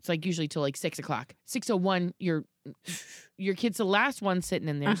 It's it's like usually till like 6 o'clock. 6:01, your kid's the last one sitting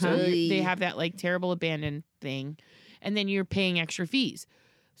in there, so they have that like terrible abandoned thing, and then you're paying extra fees.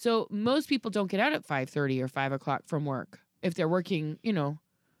 So most people don't get out at 5:30 or 5 o'clock from work if they're working,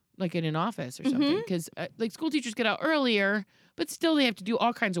 like in an office or something, because like school teachers get out earlier, but still they have to do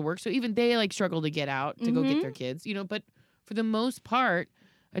all kinds of work. So even they like struggle to get out to go get their kids, But for the most part,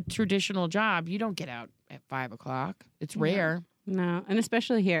 a traditional job, you don't get out at 5 o'clock. It's rare. No, and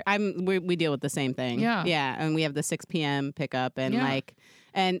especially here, we deal with the same thing. Yeah. and we have the 6 p.m. pickup, and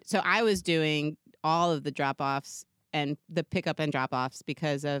and so I was doing all of the drop offs and the pickup and drop offs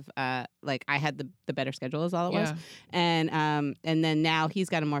because of like I had the better schedule is all it was, and then now he's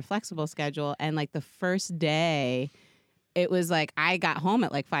got a more flexible schedule, and like the first day, it was like I got home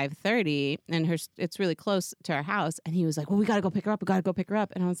at like 5:30, and it's really close to our house, and he was like, "Well, we gotta go pick her up. We gotta go pick her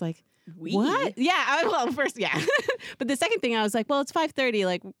up," and I was like. What? Yeah. Well, first, yeah. But the second thing, I was like, well, it's 5:30.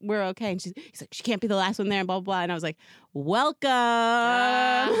 Like, we're okay. And he's like, she can't be the last one there and blah, blah, blah. And I was like, welcome.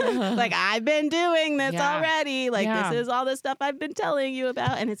 Like, I've been doing this already. Like, this is all the stuff I've been telling you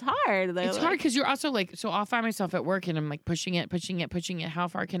about. And it's hard. It's hard because you're also like, so I'll find myself at work and I'm like pushing it. How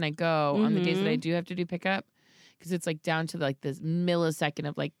far can I go on the days that I do have to do pickup? Because it's like down to like this millisecond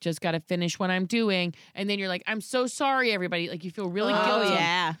of like, just got to finish what I'm doing. And then you're like, I'm so sorry, everybody. Like you feel really guilty.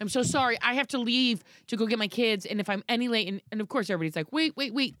 Yeah. I'm so sorry. I have to leave to go get my kids. And if I'm any late, and of course everybody's like, wait,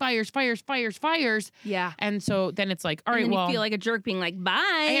 fires. Yeah. And so then it's like, all right, and then well, you feel like a jerk being like, bye.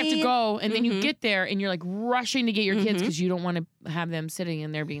 I have to go. And then you get there and you're like rushing to get your kids because you don't want to have them sitting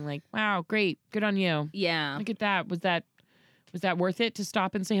in there being like, wow, great. Good on you. Yeah. Look at that. Was Was that worth it to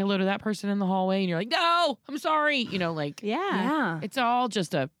stop and say hello to that person in the hallway? And you're like, no, I'm sorry. Like, Yeah. it's all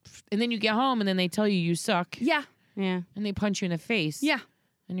just and then you get home and then they tell you suck Yeah. Yeah. and they punch you in the face. Yeah.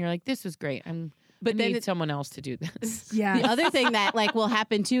 And you're like, this was great. But I then need someone else to do this. Yeah. The other thing that like will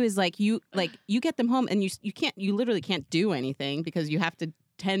happen too is like you get them home and you literally can't do anything because you have to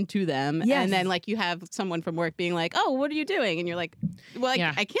tend to them. Yes. And then like you have someone from work being like, "Oh, what are you doing?" And you're like, "Well,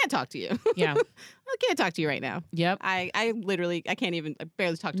 Yeah. I can't talk to you. Yeah. I can't talk to you right now. Yep. I can't even I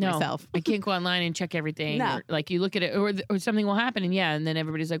barely talk to No, myself." I can't go online and check everything. No. Or, like you look at it or something will happen and then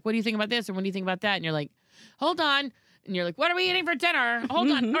everybody's like, what do you think about this? And what do you think about that? And you're like, hold on. And you're like, what are we eating for dinner? Hold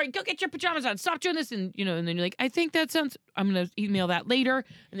on. All right, go get your pajamas on. Stop doing this. And, and then you're like, I think that sounds, I'm going to email that later.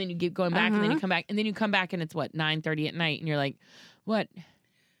 And then you keep going back and then you come back. And then you come back and it's 9:30 at night. And you're like, what?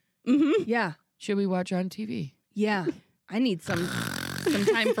 Yeah. Should we watch on TV? Yeah. I need some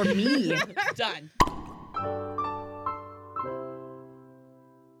time for me. Done.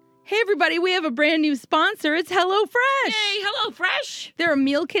 Hey, everybody, we have a brand new sponsor. It's HelloFresh. Hey, HelloFresh. They're a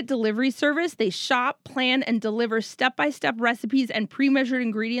meal kit delivery service. They shop, plan, and deliver step-by-step recipes and pre-measured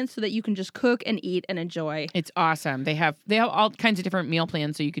ingredients so that you can just cook and eat and enjoy. It's awesome. They have all kinds of different meal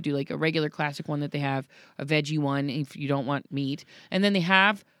plans. So you could do like a regular classic one that they have, a veggie one if you don't want meat. And then they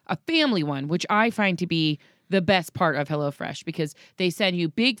have a family one, which I find to be the best part of HelloFresh because they send you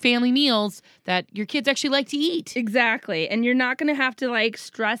big family meals that your kids actually like to eat. Exactly. And you're not going to have to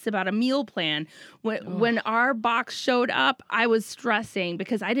stress about a meal plan. When our box showed up, I was stressing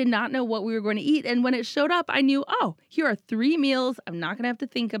because I did not know what we were going to eat. And when it showed up, I knew, here are 3 meals I'm not going to have to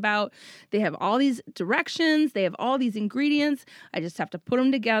think about. They have all these directions. They have all these ingredients. I just have to put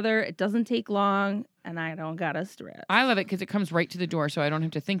them together. It doesn't take long. And I don't gotta stress. I love it because it comes right to the door, so I don't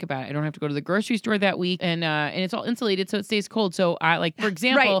have to think about it. I don't have to go to the grocery store that week, and it's all insulated, so it stays cold. So I for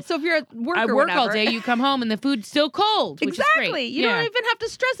example, right. So if you're at work, I or work all whatever, day, you come home and the food's still cold. Which is great. Exactly. You don't even have to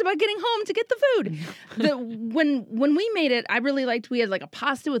stress about getting home to get the food. When we made it, I really liked. We had a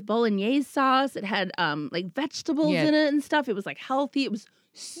pasta with bolognese sauce. It had vegetables in it and stuff. It was healthy. It was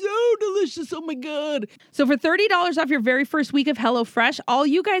so delicious. Oh my God. So for $30 off your very first week of HelloFresh, all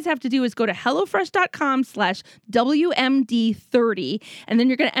you guys have to do is go to HelloFresh.com/WMD30. And then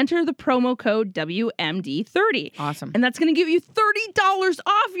you're going to enter the promo code WMD30. Awesome. And that's going to give you $30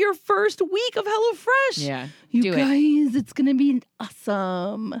 off your first week of HelloFresh. Yeah. You do guys, it's going to be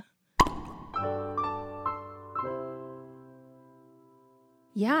awesome.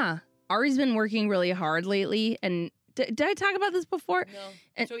 Yeah. Ari's been working really hard lately. And did I talk about this before? No.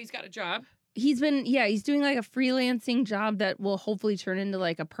 And So he's got a job. he's doing a freelancing job that will hopefully turn into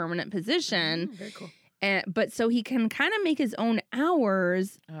a permanent position. Very cool. But so he can kind of make his own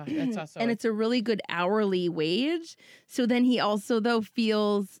hours. Oh, that's awesome. And it's a really good hourly wage. So then he also, though,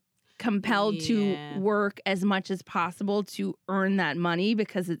 feels compelled to work as much as possible to earn that money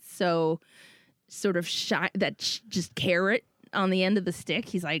because it's so sort of just carrot on the end of the stick.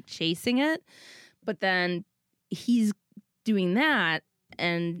 He's chasing it. But then he's doing that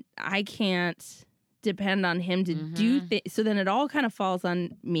and I can't depend on him to do things. So then it all kind of falls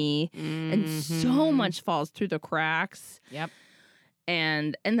on me and so much falls through the cracks. Yep.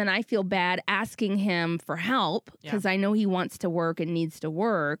 And then I feel bad asking him for help because I know he wants to work and needs to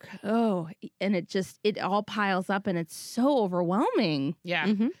work. Oh, and it all piles up and it's so overwhelming.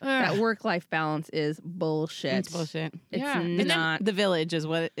 Yeah. That work-life balance is bullshit. It's bullshit. It's Yeah. And then not. The village is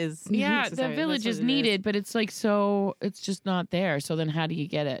what it is. Yeah, So the sorry, village that's is what it needed, but it's it's just not there. So then how do you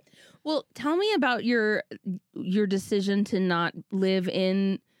get it? Well, tell me about your decision to not live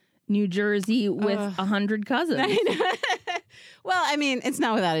in New Jersey with 100 cousins. Well, I mean, it's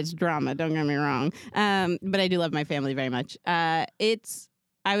not without its drama. Don't get me wrong. But I do love my family very much. I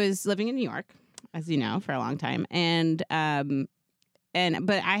was living in New York, as you know, for a long time, but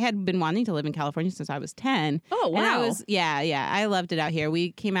I had been wanting to live in California since I was 10. Oh wow! And I loved it out here.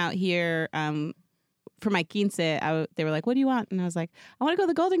 We came out here for my quince. They were like, "What do you want?" And I was like, "I want to go to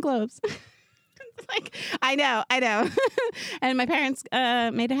the Golden Globes." I know. And my parents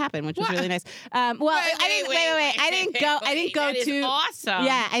made it happen, which was really nice. I didn't go to awesome.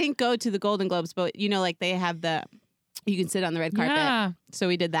 Yeah, I didn't go to the Golden Globes, but they have you can sit on the red carpet. Yeah. So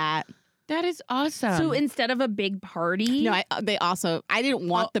we did that. That is awesome. So instead of a big party, No, I didn't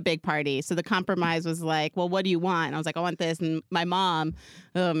want the big party. So the compromise was like, well, what do you want? And I was like, I want this. And my mom,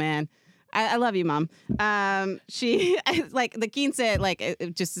 oh man, I love you, Mom. She the quince,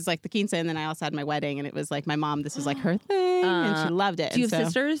 it just is like the quince, and then I also had my wedding, and it was like my mom. This was like her thing, and she loved it. do you have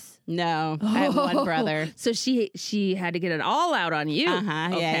sisters? No, I have one brother. So she had to get it all out on you. Okay.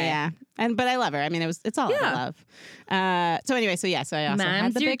 Yeah. But I love her. I mean, it's all out of love. So anyway, so I also had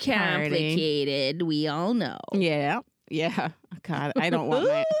Moms the are big party. complicated. We all know. Yeah. Yeah. God, I don't want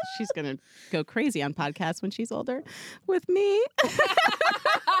my. She's gonna go crazy on podcasts when she's older with me.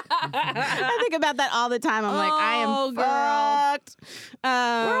 I think about that all the time. I'm like, I am fucked.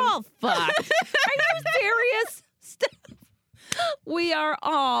 We're all fucked. Are you serious? We are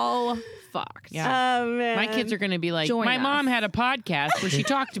all fucked. Yeah. Oh, man. My kids are going to be like, Join my us. mom had a podcast where she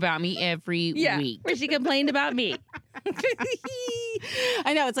talked about me every week. Where she complained about me.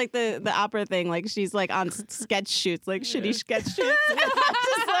 I know, it's like the opera thing. Like she's like on sketch shoots, like shitty sketch shoots. I'm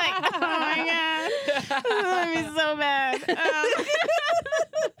just like, oh my god, this is gonna be so bad.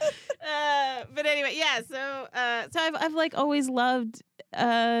 But anyway, yeah. So I've like always loved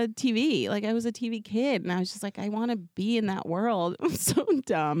TV. Like I was a TV kid, and I was just like, I want to be in that world. I'm so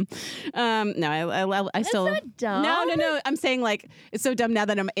dumb. No, I still not dumb. No. I'm saying like it's so dumb now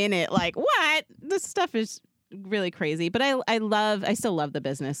that I'm in it. Like what? This stuff is really crazy, but I still love the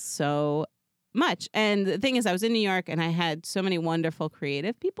business so much. And the thing is, I was in New York and I had so many wonderful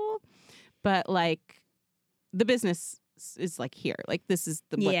creative people, but like the business is like here. Like this is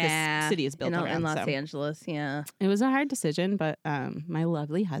what this city is built around. In Los so. Angeles, yeah. It was a hard decision, but my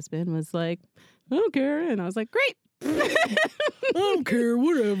lovely husband was like, I don't care. And I was like, great. I don't care,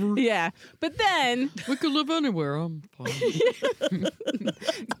 whatever. Yeah. But then We could live anywhere. I'm fine.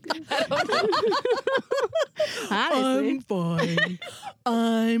 honestly, fine.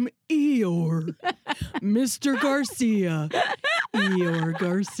 I'm Eeyore. Mr. Garcia. Eeyore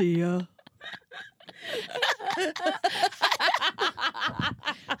Garcia.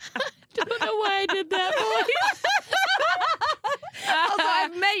 Don't know why I did that voice. Although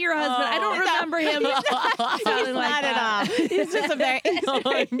I've met your husband, I don't remember him sounding like not at all. that. He's just a very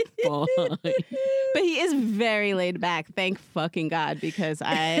I'm fine. But he is very laid back. Thank fucking God, because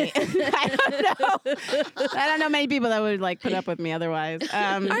I don't know many people that would like put up with me otherwise.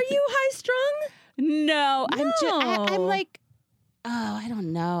 Are you high strung? No, I'm No. like, I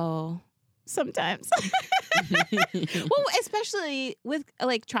don't know. Sometimes. Well, especially with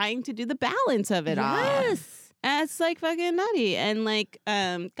like trying to do the balance of it all. Yes. And it's like fucking nutty. And like,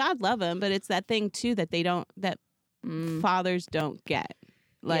 God love them, but it's that thing too that fathers don't get.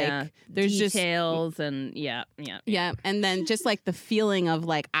 Like Yeah. there's details and yeah. yeah, and then just like the feeling of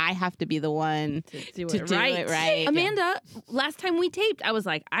like I have to be the one Do to do it right. Amanda, last time we taped, I was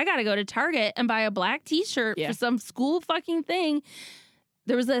like, I gotta go to Target and buy a black t-shirt Yeah. for some school fucking thing.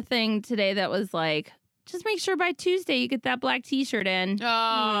 There was a thing today that was like, just make sure by Tuesday you get that black t-shirt in.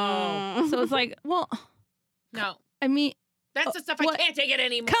 Oh. So it's like, well, No. I mean, That's the stuff what? I can't take it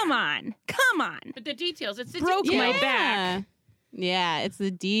anymore. come on. But the details, it's the Broke details. my back. Yeah, it's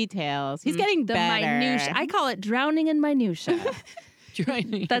the details. He's getting The better. minutia. I call it drowning in minutia.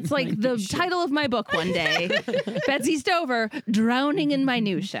 That's like the title of my book one day. Betsy Stover, Drowning in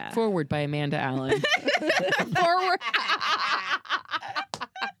Minutia. Forward by Amanda Allen. Forward.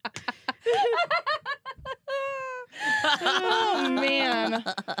 Oh man.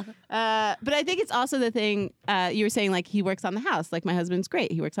 But I think it's also the thing you were saying, like he works on the house. Like my husband's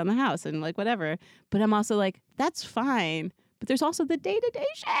great. He works on the house and like whatever. But I'm also like, that's fine. But there's also the day-to-day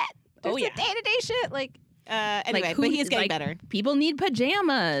shit. There's the day-to-day shit. Like anyway, Like, but who- he is getting like, better. People need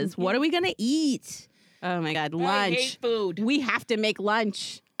pajamas. What are we gonna eat? Oh my God, I lunch. hate food. We have to make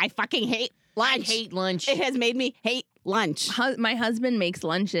lunch. I fucking hate lunch. I hate lunch. It has made me hate lunch. My husband makes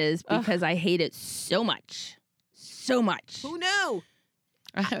lunches because I hate it so much. So much. Who knew?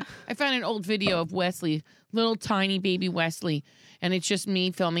 I found an old video of Wesley, little tiny baby Wesley, and it's just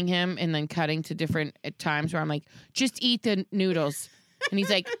me filming him and then cutting to different times where I'm like, just eat the noodles. And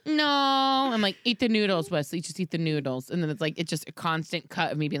he's like, no. I'm like, eat the noodles, Wesley. Just eat the noodles. And then it's just a constant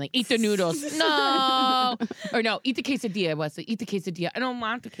cut of me being like, eat the noodles. No. Or no, eat the quesadilla, Wesley. Eat the quesadilla. I don't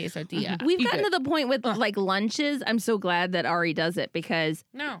want the quesadilla. We've Eat gotten it. to the point with like lunches. I'm so glad that Ari does it because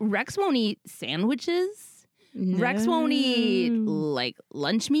No. Rex won't eat sandwiches. Rex won't eat like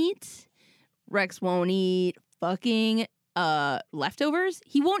lunch meat. Rex won't eat fucking leftovers.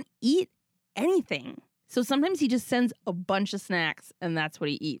 He won't eat anything. So sometimes he just sends a bunch of snacks and that's what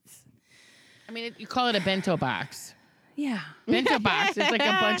he eats. I mean, you call it a bento box. Yeah. Bento box is like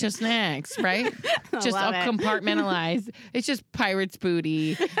a bunch of snacks, right? Just all love it. compartmentalized. It's just pirate's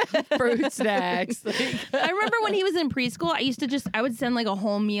booty, fruit snacks. Like, I remember when he was in preschool, I would send like a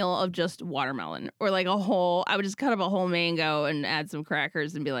whole meal of just watermelon or like I would just cut up a whole mango and add some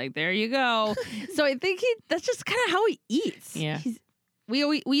crackers and be like, there you go. So I think that's just kind of how he eats. Yeah.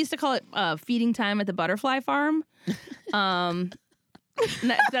 We used to call it feeding time at the butterfly farm.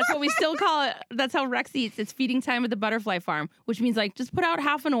 That's what we still call it. That's how Rex eats. It's feeding time at the butterfly farm, which means like just put out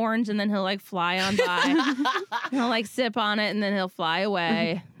half an orange and then he'll like fly on by. He'll like sip on it and then he'll fly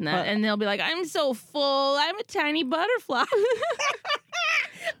away. And they'll be like, I'm so full. I'm a tiny butterfly.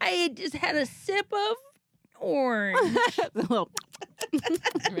 I just had a sip of orange. A little.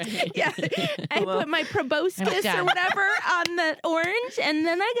 Yeah, I put my proboscis or whatever on the orange, and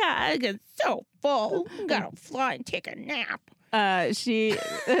then I got so full. Gotta fly and take a nap.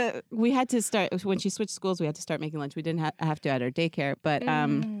 We had to start when she switched schools. We had to start making lunch. We didn't have to at her daycare, but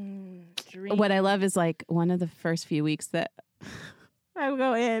what I love is like one of the first few weeks that I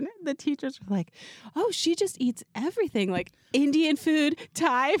go in, the teachers were like, "Oh, she just eats everything, like Indian food,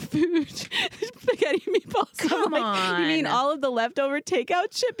 Thai food, spaghetti meatballs." Come on. You mean all of the leftover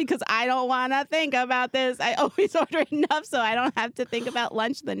takeout shit? Because I don't want to think about this. I always order enough so I don't have to think about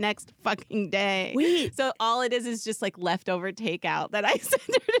lunch the next fucking day. Wait. So all it is just like leftover takeout that I send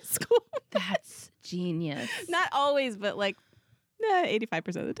her to school. That's genius. Not always, but like 85%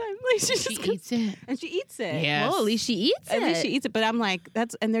 of the time. Like She eats it. and she eats it. Yes. Well, at least she eats it. At least she eats it, but I'm like,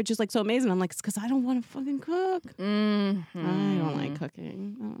 and they're just like so amazing. I'm like, it's because I don't want to fucking cook. Mhm. I don't like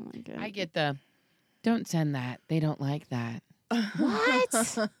cooking. I don't like it. I get don't send that. They don't like that.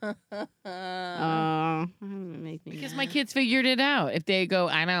 What? Make me Because mad. my kids figured it out. If they go,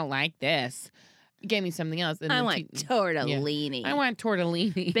 I don't like this, give me something else. And I the want te- tortellini. I want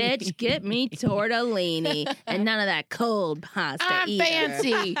tortellini. Bitch, get me tortellini and none of that cold pasta I'm either.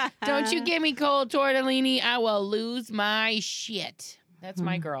 fancy. Don't you give me cold tortellini. I will lose my shit. That's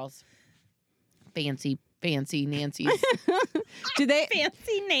my girls. Fancy Nancy's. Do they?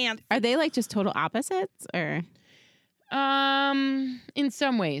 Fancy Nancy. Are they like just total opposites, or? In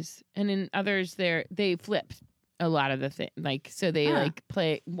some ways, and in others, they flip a lot of the thing. Like, so they like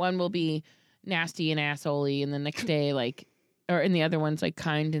play. One will be nasty and assholey, and the next day, like, and the other one's like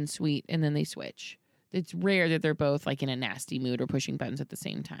kind and sweet, and then they switch. It's rare that they're both like in a nasty mood or pushing buttons at the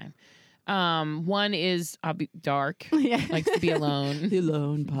same time. One is dark, Yeah. likes to be alone. The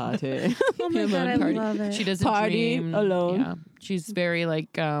alone party. Oh my God, I party. love it. She doesn't Party dream alone. Yeah, she's very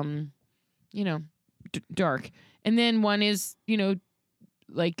like dark. And then one is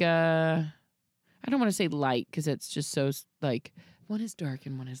like I don't want to say light because it's just so like one is dark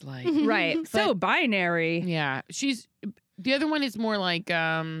and one is light. Right. So binary. Yeah, the other one is more like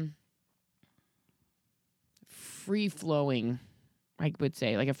free flowing. I would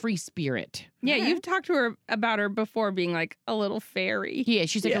say like a free spirit. Yeah, you've talked to her about her before being like a little fairy. Yeah,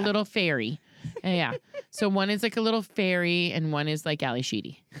 she's like a little fairy. Yeah. So one is like a little fairy and one is like Ali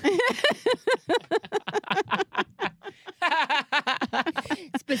Sheedy.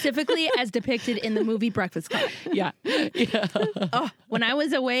 Specifically as depicted in the movie Breakfast Club. Yeah. Yeah. Oh, when I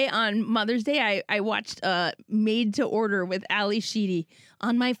was away on Mother's Day, I watched Made to Order with Ali Sheedy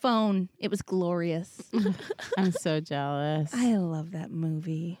on my phone. It was glorious. I'm so jealous. I love that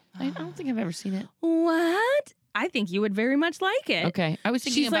movie. I don't think I've ever seen it. What? I think you would very much like it. Okay. I was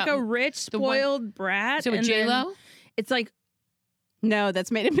thinking She's about like a rich, the one- spoiled brat. So with and then J-Lo? It's like, No,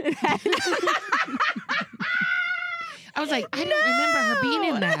 that's made in Manhattan. I was like, I don't remember her being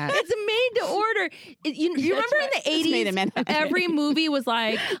in that. it's Made to Order. You remember in the It's Made in 80s, Manhattan. every movie was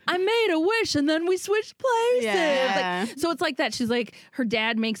like, I made a wish and then we switched places. Yeah. Like, so it's like that. She's like, her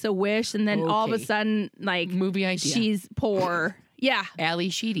dad makes a wish and then all of a Okay. sudden, like, Movie idea. she's poor. Yeah. Ali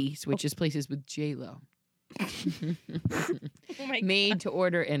Sheedy switches places with J-Lo. Oh my Made to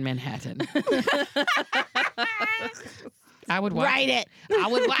Order in Manhattan. I would watch Write it. I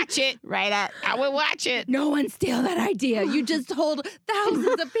would watch it. Write it. I would watch it. No one steal that idea. You just told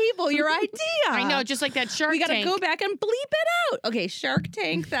thousands of people your idea. I know, just like that Shark We gotta Tank. go back and bleep it out. Okay, Shark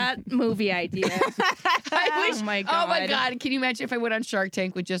Tank, that movie idea. I wish. Oh my God. Oh my God! Can you imagine if I went on Shark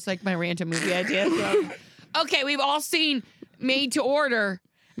Tank with just like my random movie ideas? Okay, we've all seen Made to Order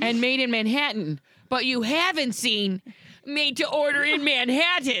and Made in Manhattan, but you haven't seen Made to Order in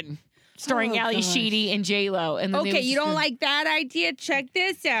Manhattan, starring Ali gosh. Sheedy and J-Lo. And then they Okay, would you just don't go, like that idea? Check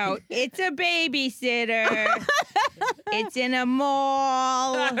this out. It's a babysitter. It's in a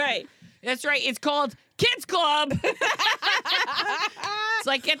mall. All right, that's right. It's called Kids Club. It's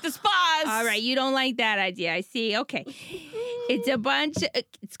like at the spas. All right, you don't like that idea. I see. Okay. It's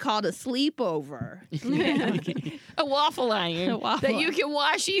it's called a sleepover. A waffle iron A waffle that you can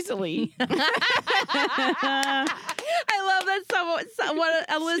wash easily. I love that someone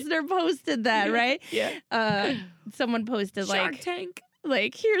a listener posted that, right? Yeah. Someone posted Shark like Tank.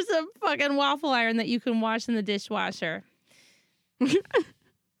 here's a fucking waffle iron that you can wash in the dishwasher.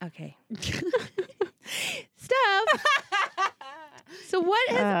 Okay. Steph. So what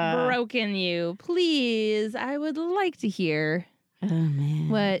has broken you? Please, I would like to hear. Oh man.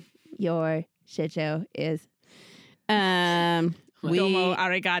 what your shit show is. We Domo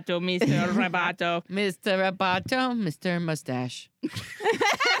arigato, Mr. Rabato. Mr. Abato, Mr. Mustache.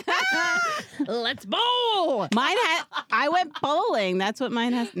 Let's bowl. I went bowling. That's what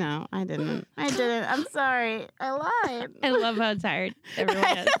mine has. No, I didn't. I'm sorry. I lied. I love how tired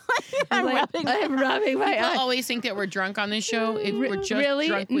everyone is. I'm Like, rubbing my I'm rubbing my People eyes. always think that we're drunk on this show. We're just really?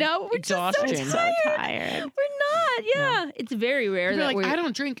 drunk with No, we're just so exhaustion. tired. We're not. Yeah, it's very rare People are that like, we're. I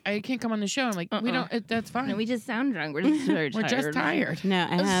don't drink. I can't come on the show. I'm like, we don't. That's fine. No, we just sound drunk. We're just very We're tired. just tired. No,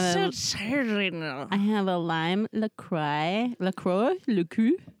 I have I'm so tired right now. I have a lime LaCroix. LaCroix.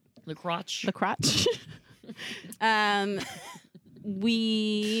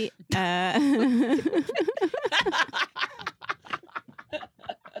 We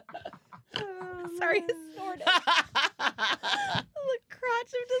Sorry, I snorted.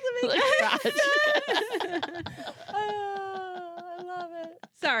 Crotch doesn't make sense. Oh, I love it.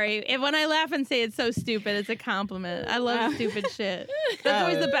 Sorry, when I laugh and say it's so stupid, it's a compliment. I love stupid shit. That's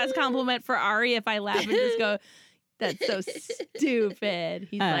always the best compliment for Ari. If I laugh and just go, "That's so stupid,"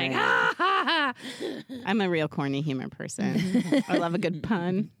 he's like, "Ha ha ha." I'm a real corny humor person. I love a good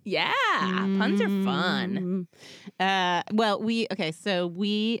pun. Yeah, puns are fun. So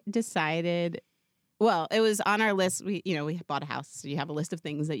we decided. Well, it was on our list. We bought a house. So you have a list of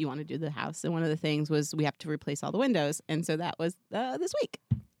things that you want to do to the house. And one of the things was we have to replace all the windows. And so that was this week.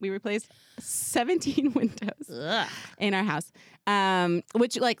 We replaced 17 windows Ugh. in our house.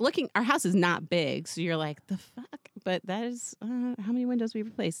 Which, our house is not big. So you're like, the fuck? But that is how many windows we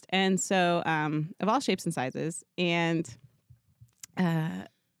replaced. And so of all shapes and sizes. And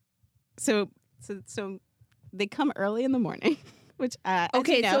so they come early in the morning. Which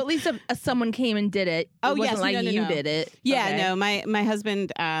Okay, you know, so at least someone came and did it. Oh, it wasn't yes, like no, you did it. Yeah, Okay. no, my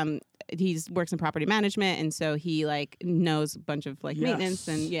husband he works in property management, and so he knows a bunch of maintenance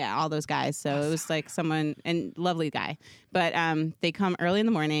and all those guys. So it was someone and lovely guy, but they come early in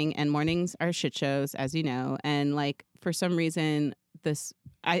the morning, and mornings are shit shows, as you know. And for some reason,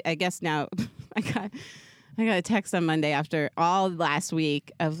 I guess now I got a text on Monday after all last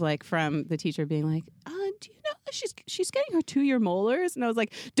week of from the teacher being like, do you know she's getting her 2-year molars? And I was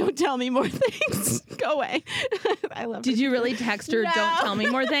like, don't tell me more things. Go away. I love Did her. you really text her, No. "Don't tell me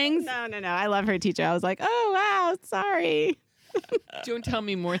more things"? No. I love her teacher. I was like, oh, wow, sorry. Don't tell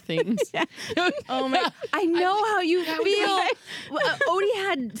me more things. Oh my! I know how you feel. Odie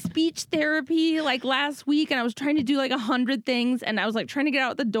had speech therapy like last week, and I was trying to do like 100 things, and I was like trying to get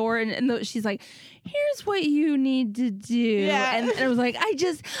out the door, and she's like, "Here's what you need to do," Yeah. and I was like, I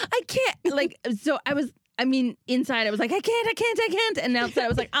can't. Like, so I was. I mean, inside I was like, I can't, and outside I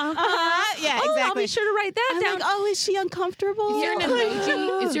was like, Yeah, Oh, exactly. I'll be sure to write that I'm down. like, oh, is she uncomfortable? Is there an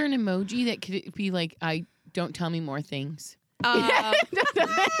emoji? Is there an emoji that could be like, I don't tell me more things? Isn't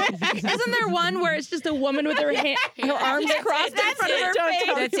there one where it's just a woman with her arms crossed in front of her face?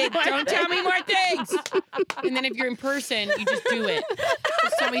 That's it. Don't tell me more things. And then if you're in person, you just do it.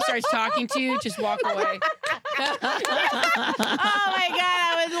 If somebody starts talking to you, just walk away. Oh my God,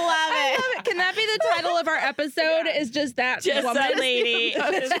 I would love it. Can that be the title of our episode? Is just that woman? that lady.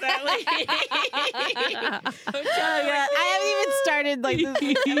 Just that lady. Oh God, I haven't even started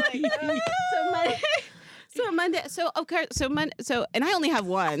So and I only have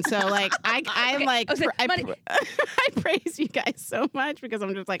one. So I'm like, Okay, I praise you guys so much because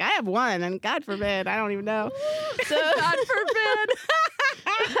I'm just like, I have one, and God forbid, I don't even know. So God forbid.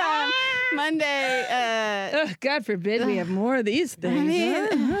 Monday. God forbid we have more of these things.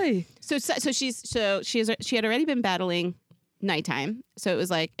 mean, she had already been battling nighttime, so it was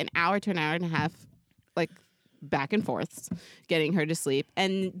like an hour to an hour and a half, back and forth, getting her to sleep.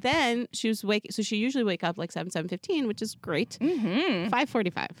 And then she was so she usually wake up 7:15, which is great.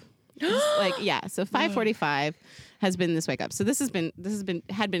 5:45. So 5:45 has been this wake up. So this had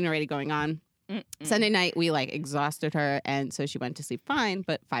been already going on. Sunday night we exhausted her, and so she went to sleep fine.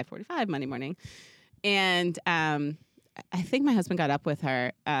 But 5:45 Monday morning, and I think my husband got up with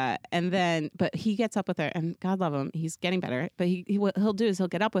her, but he gets up with her, and God love him, he's getting better. But what he'll do is he'll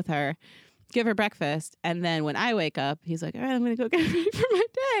get up with her, give her breakfast, and then when I wake up, he's like, all right, I'm going to go get ready for my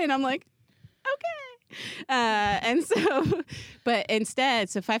day. And I'm like, okay. And so, but instead,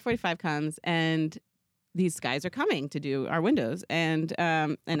 so 5:45 comes, and these guys are coming to do our windows. And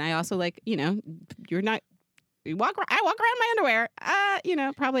I also I walk around in my underwear.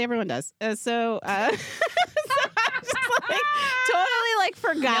 Probably everyone does. So I'm just totally like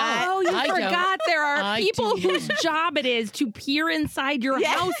forgot. Oh, you I don't. forgot there are I people do. whose job it is to peer inside your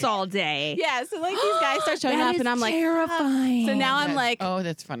Yeah. house all day. Yeah, so like these guys start showing That up, is and I'm like, terrifying. so now I'm That's- like, oh,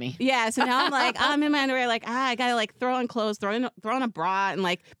 that's funny. yeah. So now I'm like, I'm in my underwear, like, I gotta like throw on clothes, throw on a bra, and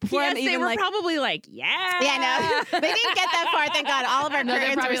like before yes, I'm they even were like, probably like, yeah. yeah, no, they didn't get that far. Thank God, all of our No, they're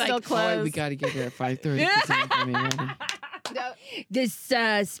curtains were probably still like, closed. oh, we got to get there at 5:30. This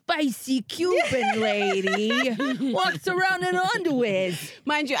spicy Cuban lady walks around in underwears.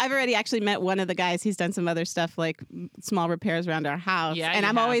 Mind you, I've already actually met one of the guys. He's done some other stuff, like small repairs around our house. Yeah, and you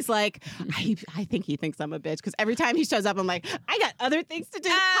I'm have. always like, I think he thinks I'm a bitch because every time he shows up, I'm like, I got other things to do.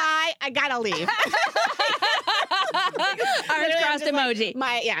 Hi, I gotta leave. Arms crossed emoji.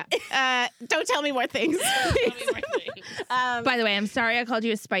 Don't tell me more things. By the way, I'm sorry I called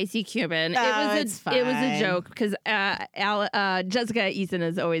you a spicy Cuban. Oh, it it's was a fine. joke because Jessica Eason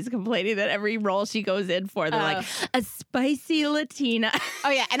is always complaining that every role she goes in for, they're like a spicy Latina. Oh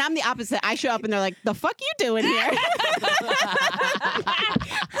yeah, and I'm the opposite. I show up and they're like, "The fuck you doing here?"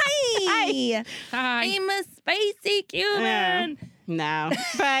 Hi, Hi. I'm a spicy Cuban. No,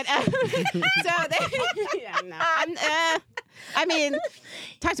 but so no. I mean,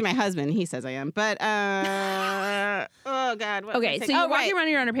 talk to my husband. He says I am, but oh god. What was I Okay, so saying? you're Oh, walking right. around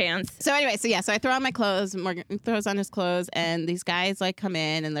in your underpants. So anyway, so I throw on my clothes. Morgan throws on his clothes, and these guys like come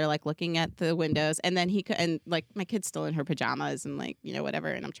in and they're like looking at the windows, and then and like my kid's still in her pajamas and like whatever,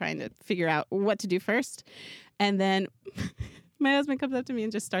 and I'm trying to figure out what to do first, and then my husband comes up to me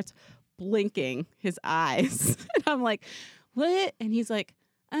and just starts blinking his eyes, and I'm like, what? And he's like,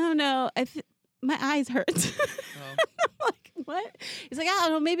 I don't know, my eyes hurt. I'm like, what? He's like, I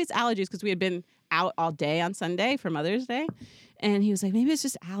don't know, maybe it's allergies because we had been out all day on Sunday for Mother's Day. And he was like, maybe it's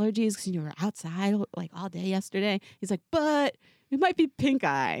just allergies because you were outside like all day yesterday. He's like, but it might be pink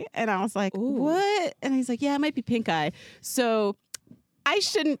eye. And I was like, what? And he's like, yeah, it might be pink eye. So I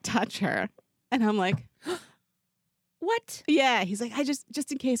shouldn't touch her. And I'm like, What? yeah. He's like,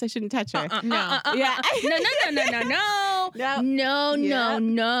 just in case I shouldn't touch her. No. Yeah. No.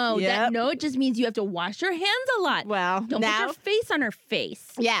 No. Yep. That no, it just means you have to wash your hands a lot. Well, Don't now, put your face on her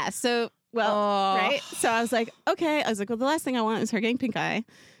face. yeah. So, Oh. right. So I was like, okay. I was like, well, the last thing I want is her getting pink eye.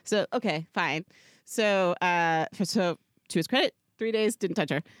 So, okay, fine. So, so to his credit, 3 days didn't touch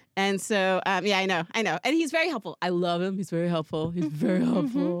her. And so, yeah, I know. And he's very helpful. I love him. He's very helpful. He's very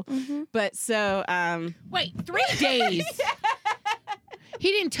helpful. But so, Wait, 3 days. He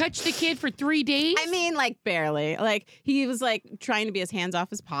didn't touch the kid for 3 days? I mean, like barely. Like he was like trying to be as hands off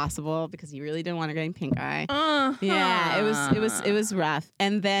as possible because he really didn't want her getting pink eye. Yeah, it was rough.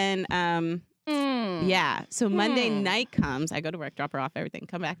 And then yeah, so Monday night comes. I go to work, drop her off, everything.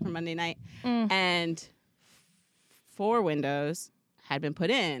 Come back from Monday night, and 4 windows had been put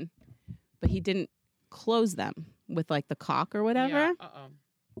in, but he didn't close them with like the caulk or whatever. Yeah.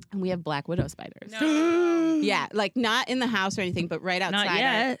 And we have black widow spiders. No. Yeah, like not in the house or anything, but right outside. Not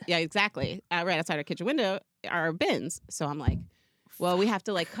yet. Yeah, exactly. Right outside our kitchen window are bins. So I'm like, well, we have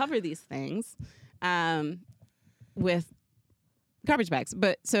to like cover these things with garbage bags.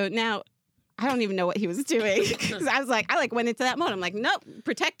 But so now I don't even know what he was doing because I was like, I like went into that mode. I'm like, nope,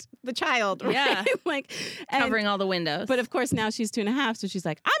 protect the child. Right? Yeah. like and- Covering all the windows. But of course now she's 2.5, so she's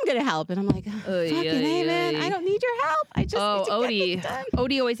like, I'm gonna help, and I'm like, fucking hey, man, I don't need your help. I just need to get this done.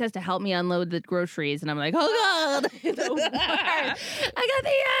 Odie always has to help me unload the groceries, and I'm like, oh god, I got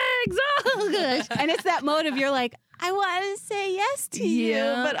the eggs. Oh gosh. And it's that mode of you're like, I want to say yes to you,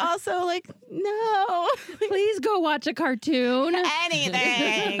 Yeah. but also like, no. Please go watch a cartoon.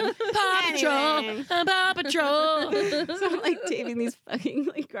 Anything. Paw Patrol. Anything. Paw Patrol. So I'm like taping these fucking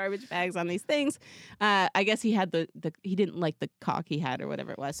like garbage bags on these things. I guess he had the he didn't like the caulk he had or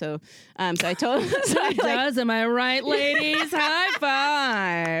whatever it was. So so I told him. So I like, Does, am I right, ladies? High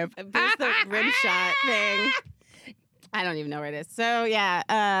five. there's the rim shot thing. I don't even know where it is. So yeah,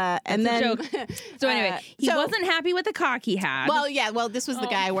 and That's a then joke. So anyway, he so- wasn't happy with the cock he had. Well, yeah. Well, this was the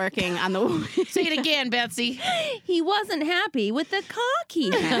guy working on the. Say it again, Betsy. he wasn't happy with the cock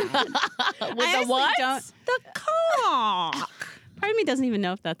he had. With the what? The cock. Part of me doesn't even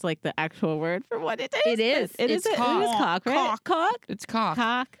know if that's like the actual word for what it is. It is. It It's is. It is cock. cock, right? Cock. It's cock.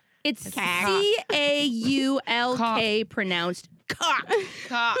 Cock. It's Cock. CAULK pronounced cock.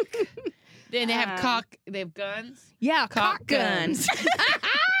 Cock. Then they have cock. They have guns. Yeah, cock guns.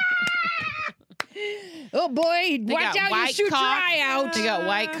 Oh boy, They watch got out, you white shoot cock. your eye out. They got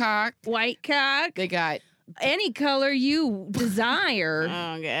white cock. White cock. They got Any color you desire.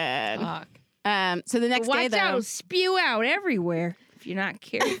 Oh, good. cock. So the next day, Watch though. out, spew out everywhere if you're not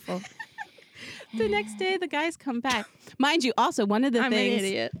careful. The next day, the guys come back. Mind you, also one of the I'm things, an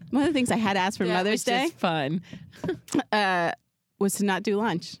idiot. one of the things I had asked for That Mother's was Day just fun. Was to not do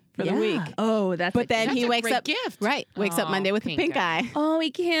lunch for the week. Oh, that's. But then That's he a wakes great up, gift. right? Wakes up Oh, Monday with a pink pink eye. Oh, he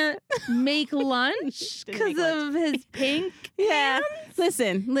can't make lunch Didn't make because of his pink. Yeah.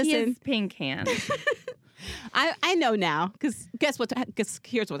 Listen. He has pink hands. I know now because guess what? Guess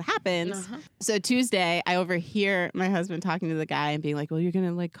here's what happens. Uh-huh. So Tuesday, I overhear my husband talking to the guy and being like, "Well, you're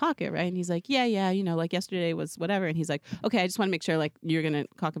gonna like caulk it, right?" And he's like, "Yeah, you know, like yesterday was whatever." And he's like, "Okay, I just want to make sure like you're gonna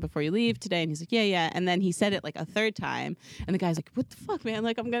caulk it before you leave today." And he's like, "Yeah." And then he said it like a third time, and the guy's like, "What the fuck, man?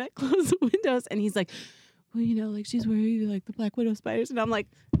 Like I'm gonna close the windows." And he's like, "Well, you know, like she's worried like the black widow spiders," and I'm like,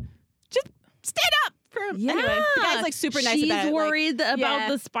 "Just stand up." Anyway, the guy's like super nice She's about it. Like, worried about yeah.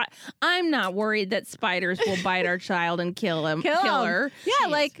 the spider. I'm not worried that spiders will bite our child and kill him. Kill him. her. yeah,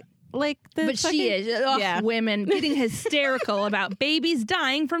 Jeez. like the But she fucking- is. Ugh, Yeah. women getting hysterical about babies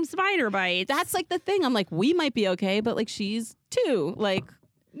dying from spider bites. That's like the thing. I'm like, we might be okay, but like she's 2, like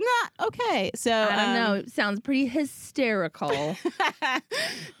not okay. So I don't know. It sounds pretty hysterical.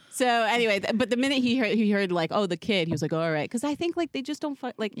 So anyway, but the minute he heard like, oh, the kid, he was like, oh, all right, because I think like they just don't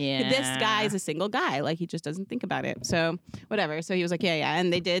like this Yeah. guy is a single guy, like he just doesn't think about it. So whatever. So he was like, yeah,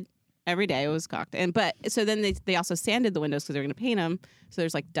 and they did every day. It was cocked, but so then they also sanded the windows because they're gonna paint them. So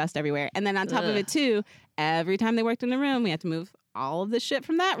there's like dust everywhere, and then on top of Ugh. it too, every time they worked in the room, we had to move all of the shit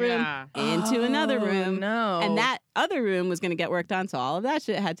from that room Yeah. into another Oh, room. No. And that other room was going to get worked on. So all of that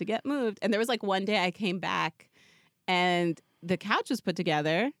shit had to get moved. And there was like one day I came back and the couch was put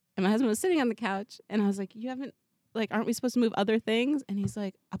together and my husband was sitting on the couch. And I was like, you haven't, like, aren't we supposed to move other things? And he's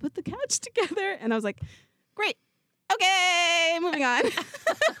like, I'll put the couch together. And I was like, great. Okay, moving on.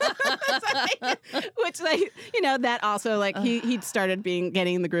 Which, like, you know, that also, like, he started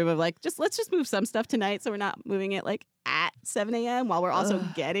getting in the groove of, like, let's just move some stuff tonight so we're not moving it, like, at 7 a.m. while we're also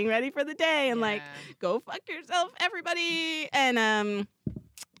getting ready for the day. And, like, go fuck yourself, everybody. And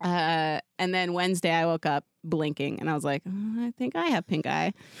then Wednesday I woke up blinking and I was like, oh, I think I have pink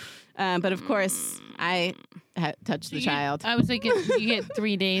eye. But of course, I had touched the child. I was like, you get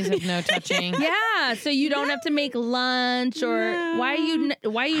 3 days of no touching. Yeah, so you don't have to make lunch or No.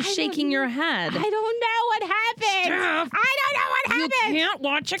 why are you shaking your head? I don't know what happened. Steph, I don't know what you happened. can't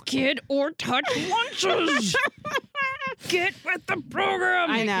watch a kid or touch lunches. Get with the program.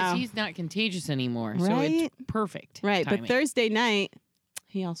 I know. Because he's not contagious anymore. So Right? it's perfect. Right, timing. but Thursday night,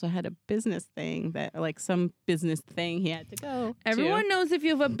 he also had a business thing some business thing he had to go. Everyone knows if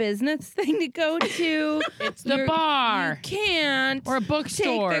you have a business thing to go to, It's the you're- bar. you can't Or a take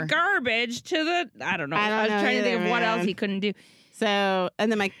bookstore. the garbage to the. I don't know. I don't was know trying to think either, of what else man. he couldn't do. So,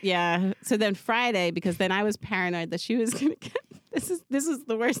 and then so then Friday, because then I was paranoid that she was going to get, this is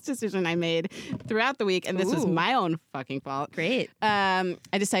the worst decision I made throughout the week. And this was Ooh. my own fucking fault. Great. I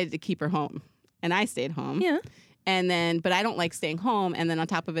decided to keep her home and I stayed home. Yeah. And then, but I don't like staying home. And then on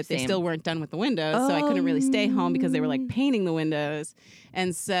top of it, they Same. still weren't done with the windows. So I couldn't really stay home because they were like painting the windows.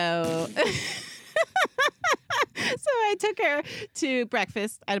 And so, so I took her to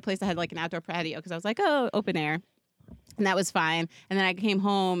breakfast at a place that had like an outdoor patio because I was like, oh, open air. And that was fine. And then I came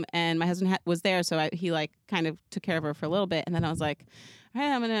home and my husband was there. So he like kind of took care of her for a little bit. And then I was like, all right,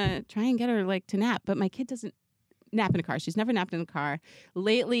 I'm going to try and get her like to nap. But my kid doesn't nap in a car. She's never napped in a car.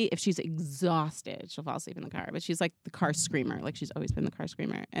 Lately, if she's exhausted, she'll fall asleep in the car. But she's like the car screamer. Like she's always been the car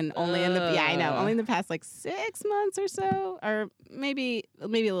screamer. And only I know. Only in the past like 6 months or so, or maybe a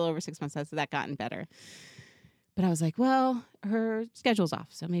little over 6 months has that gotten better. But I was like, well, her schedule's off,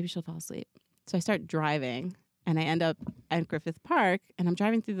 so maybe she'll fall asleep. So I start driving. And I end up at Griffith Park, and I'm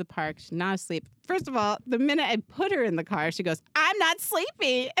driving through the park. She's not asleep. First of all, the minute I put her in the car, she goes, I'm not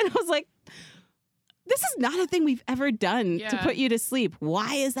sleepy. And I was like, this is not a thing we've ever done to Yeah. put you to sleep.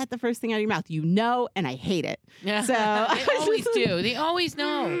 Why is that the first thing out of your mouth? You know, and I hate it. Yeah. So- They always do. They always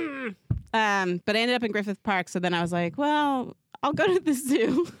know. But I ended up in Griffith Park, so then I was like, well, I'll go to the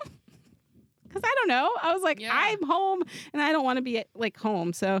zoo. Because I don't know. I was like, Yeah. I'm home, and I don't want to be like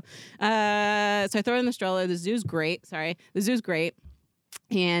home. So I throw it in the stroller. The zoo's great. The zoo's great.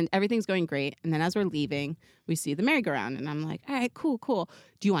 And everything's going great. And then as we're leaving, we see the merry-go-round. And I'm like, all right, cool.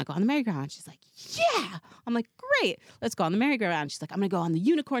 Do you want to go on the merry-go-round? She's like, yeah. I'm like, great. Let's go on the merry-go-round. She's like, I'm going to go on the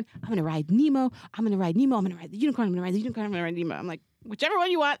unicorn. I'm going to ride Nemo. I'm going to ride Nemo. I'm going to ride the unicorn. I'm going to ride the unicorn. I'm going to ride Nemo. I'm like, whichever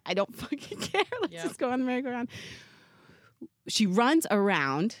one you want. I don't fucking care. Let's Yep. just go on the merry-go-round. She runs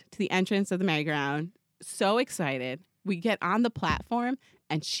around to the entrance of the merry-go-round. So excited. We get on the platform,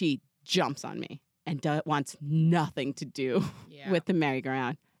 and she jumps on me and wants nothing to do Yeah. with the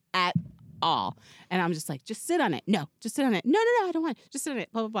merry-go-round at all. And I'm just like, just sit on it. No, just sit on it. No, I don't want it. Just sit on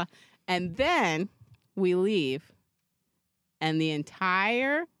it. Blah, blah, blah. And then we leave, and the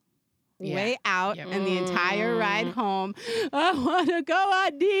entire way out, Yep. and the entire ride home, I want to go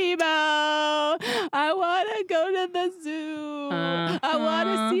on Nemo. I want to go to the zoo. I want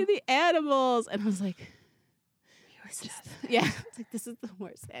to see the animals. And I was like, it's like, this is the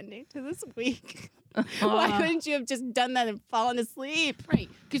worst ending to this week. Why couldn't you have just done that and fallen asleep? Right.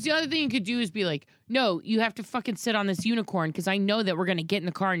 Because the other thing you could do is be like, no, you have to fucking sit on this unicorn because I know that we're going to get in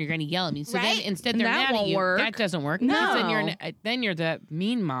the car and you're going to yell at me. So Right? then instead they're That mad at won't you. work. That doesn't work. No. Because then you're the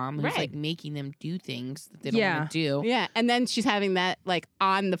mean mom who's Right. like making them do things that they don't want to do. Yeah, and then she's having that like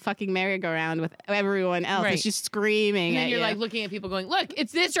on the fucking merry-go-round with everyone else. Right. And she's screaming And then at you're you. like looking at people going, look,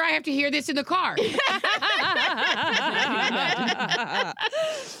 it's this or I have to hear this in the car.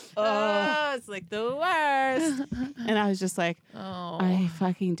 oh, it's like the worst. And I was just like, Oh. I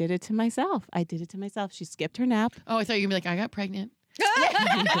fucking did it to myself. I did it to myself. She skipped her nap. Oh, I thought you were going to be like, I got pregnant.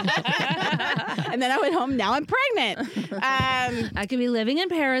 And then I went home. Now I'm pregnant. I could be living in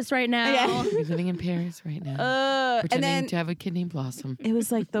Paris right now. Yeah. You're living in Paris right now. and Pretending then to have a kid named Blossom. it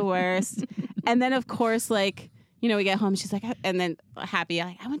was like the worst. And then, of course, like, you know, we get home. She's like, and then happy,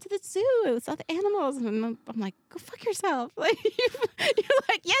 like, I went to the zoo. It saw the animals. And I'm like, go fuck yourself. Like, you're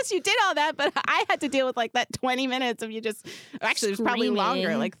like, yes, you did all that, but I had to deal with like that 20 minutes of you just, actually, it was probably longer,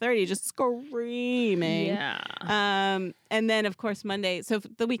 Screaming. like 30, just screaming. Yeah. And then, of course, Monday. So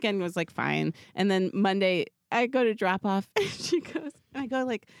the weekend was like fine. And then Monday, I go to drop off. And she goes, and I go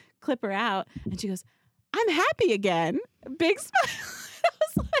like clip her out. And she goes, I'm happy again. Big smile. I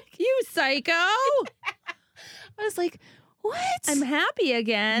was like, You psycho. I was like, what? I'm happy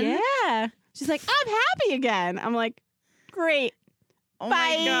again. Yeah. She's like, I'm happy again. I'm like, great. Oh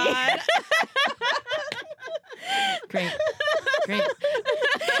Bye. my God. Great. Great.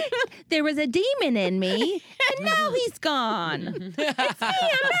 There was a demon in me, and now he's gone. It's me,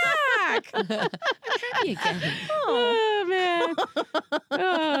 I'm back. Happy again. Oh, man.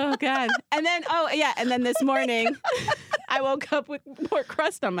 Oh, God. And then, and then this morning, I woke up with more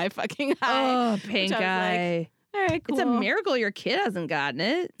crust on my fucking eye. Oh, pink I was like, eye. All right, cool. It's a miracle your kid hasn't gotten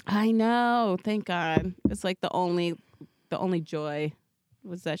it. I know. Thank God. It's like the only joy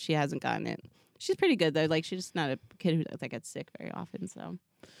was that she hasn't gotten it. She's pretty good though. Like she's just not a kid who that gets sick very often. So,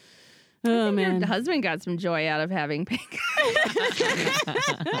 oh man, Your husband got some joy out of having pink eye.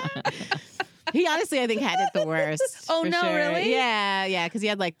 he honestly I think had it the worst. Oh, for no, sure. really? Yeah, because he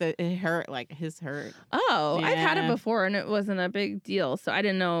had like it hurt, like his hurt. Oh, I've had it Yeah. before and it wasn't a big deal. So I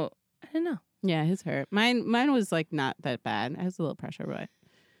didn't know. Yeah, his hurt. Mine was like not that bad. I was a little pressure,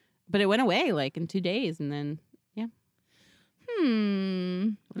 but it went away like in 2 days, and then What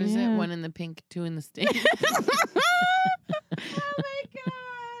What is Yeah. it? One in the pink, two in the stink. oh my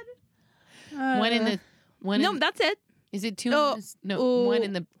God. One in the one. No, in, that's it. is it two? Oh, in the, no, oh. one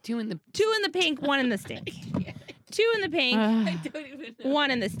in the two in the. 2 in the pink, 1 in the stink. 2 in the pink, don't even know.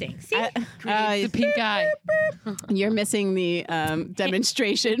 1 in the stink. See? The pink eye. You're missing the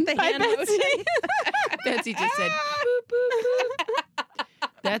demonstration. The by hand Betsy. Betsy just said, boop, boop, boop.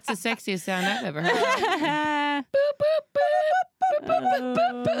 That's the sexiest sound I've ever heard. Boop, boop, boop, boop, boop, boop,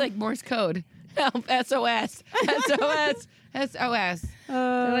 boop, boop. Like Morse code. Help, SOS. SOS. SOS.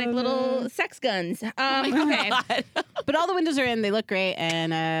 They're like little sex guns. Okay. But all the windows are in. They look great.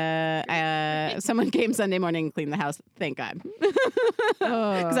 And someone came Sunday morning and cleaned the house. Thank God.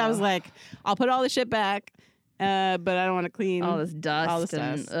 Because I was like, I'll put all the shit back, but I don't want to clean All this dust. All this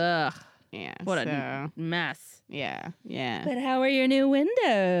and, dust. Ugh. Yeah. What so, a mess. yeah. But how are your new windows?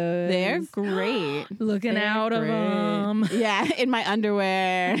 They're great. Looking They're out of great. them. Yeah, in my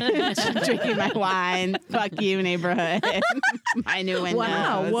underwear, drinking my wine. Fuck you, neighborhood. My new windows.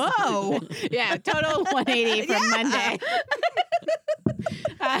 Wow, whoa. Yeah, total 180 from Monday.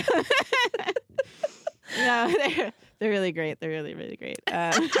 No, they're really great. They're really, really great.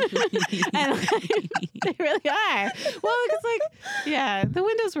 And they really are. Well, it's like, yeah, the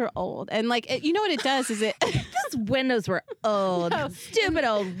windows were old. And like, you know what it does is it... Those windows were old. Stupid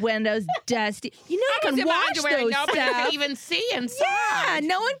old windows, dusty. You know, I you was can in my wash underwear. those Nobody stuff. could even see inside. Yeah,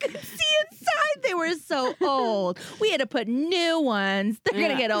 no one could see inside. They were so old. We had to put new ones. They're Yeah.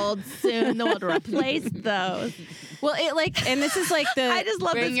 gonna get old soon. They'll have to replace those. Well, it like, and this is like the... I just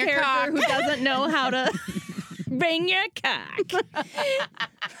love Bring this your character cock. who doesn't know how to bring your cock.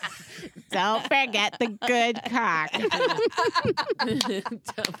 Don't forget the good cock.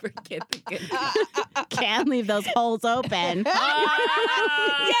 Don't forget the good. Can't leave those holes open. Yay!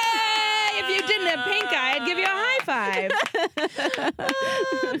 If you didn't have pink eye, I'd give you a high five.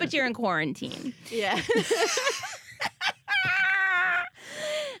 But you're in quarantine. Yeah.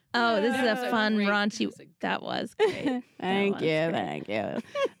 Oh, this is That a was a fun great raunchy. music. That was great. Thank you, thank you.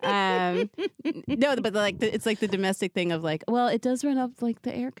 No, but it's like the domestic thing of like, well, it does run up like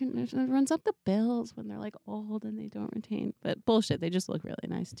the air conditioner runs up the bills when they're like old and they don't retain. But bullshit, they just look really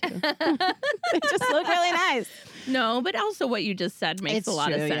nice too. They just look really nice. No, but also what you just said makes a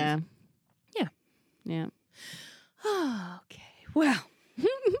lot of sense. Yeah. Yeah. Yeah. Okay. Well,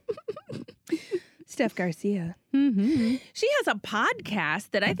 Steph Garcia. Mm-hmm. She has a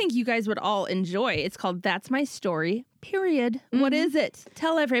podcast that I think you guys would all enjoy. It's called That's My Story, period. What is it?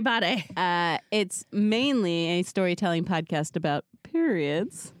 Tell everybody. It's mainly a storytelling podcast about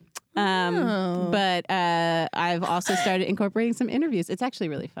periods. Oh. But I've also started incorporating some interviews. It's actually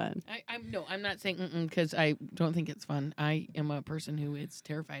really fun. I'm not saying because I don't think it's fun. I am a person who is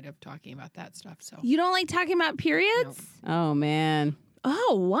terrified of talking about that stuff. So You don't like talking about periods? Oh, man.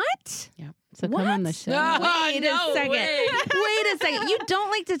 Oh, what? So come on the What? show. Wait a second. Wait a second. You don't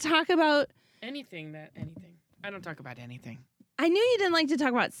like to talk about... anything. I don't talk about anything. I knew you didn't like to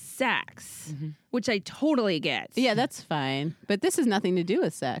talk about sex, which I totally get. Yeah, that's fine. But this has nothing to do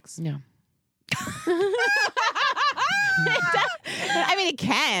with sex. No. I mean, it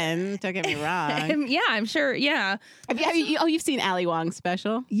can. Don't get me wrong. Yeah, I'm sure. Yeah. You've seen Ali Wong's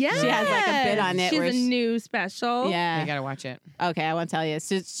special? Yeah. She has like a bit on it. She where has a new special. I Yeah. gotta watch it. Okay, I won't tell you.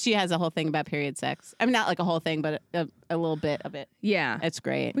 So she has a whole thing about period sex. I mean, not like a whole thing, but a little bit of it. Yeah. It's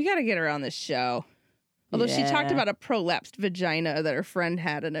great. We got to get her on the show. Although she talked Yeah. about a prolapsed vagina that her friend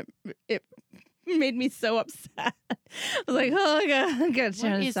had, and it made me so upset. I was like, oh, I gotta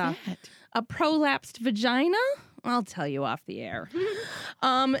turn What this is off. that? A prolapsed vagina? I'll tell you off the air.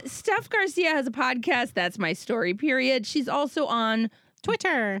 Steph Garcia has a podcast. That's My Story, period. She's also on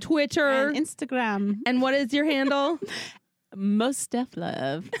Twitter Twitter. and Instagram. And what is your handle? Most Steph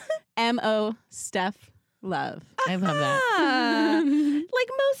Love. M-O Steph Love. I love that. Ah, like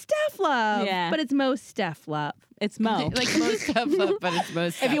Mo Steph Love. Yeah. But it's Mo Steph Love. It's Mo. Like most stuff, but it's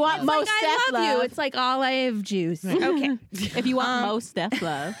most. If you want It's Mo like, Steph I love you. Love, It's like olive juice. Okay. if you want Mo Steph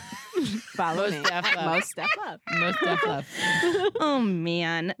Love, follow Mo me. Steph Love. Mo Steph Love. most stuff love. Oh,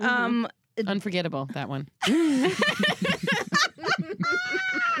 man. Unforgettable, that one.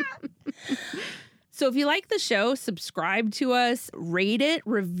 So if you like the show, subscribe to us, rate it,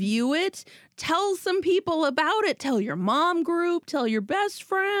 review it, tell some people about it. Tell your mom group, tell your best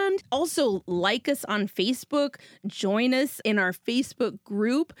friend. Also, like us on Facebook. Join us in our Facebook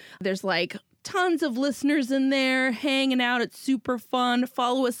group. There's like tons of listeners in there hanging out. It's super fun.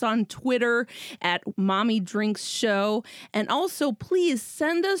 Follow us on Twitter at Mommy Drinks Show. And also, please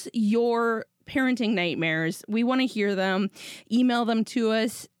send us your parenting nightmares. We want to hear them. Email them to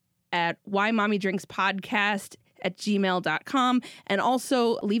us at whymommydrinkspodcast@gmail.com, and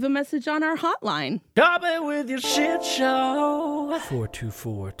also leave a message on our hotline. Stop it with your shit show.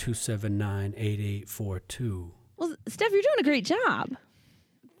 424-279-8842. Well, Steph, you're doing a great job.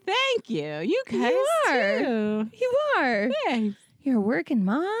 Thank you. You guys are. too. You are. Thanks. You're a working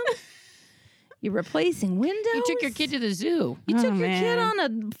mom. You're replacing windows. You took your kid to the zoo You took Oh, your kid man. on a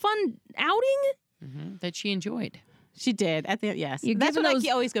fun outing. that she enjoyed. She did. At the yes. You're That's giving what those-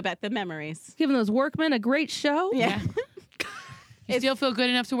 I always go back. The memories. Giving those workmen a great show. Yeah. You still feel good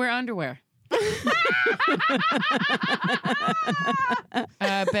enough to wear underwear.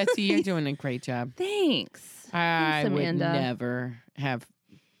 Betsy, you're doing a great job. Thanks. I would Amanda. never have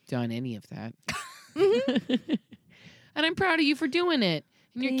done any of that. And I'm proud of you for doing it.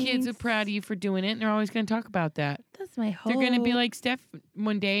 And your kids are Thanks. proud of you for doing it. And they're always going to talk about that. That's my hope. They're going to be like Steph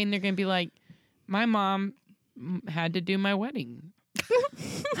one day, and they're going to be like, my mom had to do my wedding.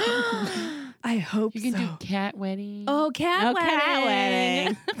 I hope You can so. do cat wedding. Oh, cat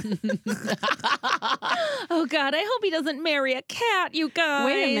wedding. wedding. Oh, God. I hope he doesn't marry a cat, you guys.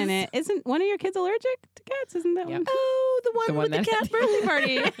 Wait a minute. Isn't one of your kids allergic to cats? Isn't that Yep. one? Oh, the one with the that- cat birthday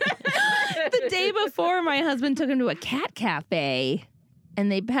party. The day before, my husband took him to a cat cafe. And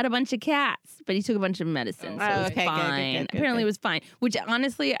they had a bunch of cats, but he took a bunch of medicine, so it was okay, good, fine. good, Apparently, it was fine. Which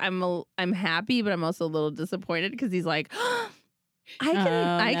honestly, I'm happy, but I'm also a little disappointed because he's like,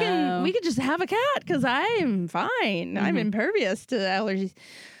 no. we could just have a cat because I'm fine. I'm impervious to allergies.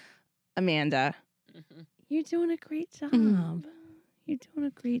 Amanda, you're doing a great job. You're doing a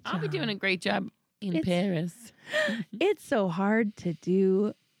great job. I'll be doing a great job in It's- Paris. It's so hard to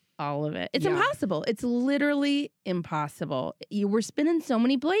do all of it. It's Yeah. impossible. It's literally impossible. You were spinning so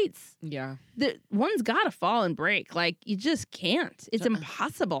many plates. Yeah. One's got to fall and break. Like, you just can't. It's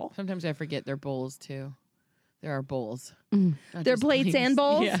impossible. Sometimes I forget they're bowls too. There are bowls. Mm. Not They're just plates and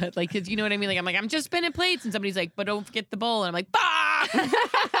bowls? Yeah, like, 'cause you know what I mean? Like, I'm just spinning plates, and somebody's like, but don't forget the bowl. And I'm like, bah!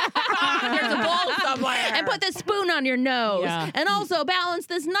 There's a bowl somewhere. And put this spoon on your nose. Yeah. And also balance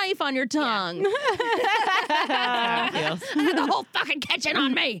this knife on your tongue. How it feels. I had the whole fucking kitchen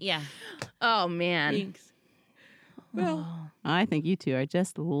on me. Yeah. Oh, man. Thanks. Well, I think you two are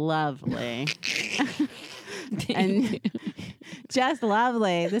just lovely. And just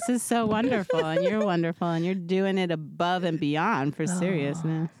lovely. This is so wonderful. And you're wonderful. And you're doing it above and beyond for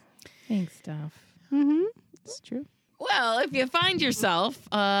seriousness. Thanks, Steph. Mm-hmm. It's true. well, if you find yourself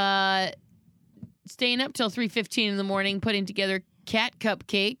staying up till 3:15 in the morning putting together cat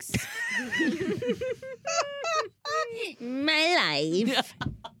cupcakes, My life.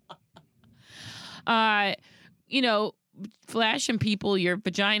 flashing people your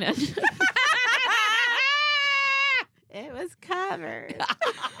vagina. It was covered.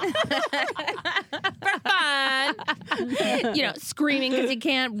 Fun. Screaming because you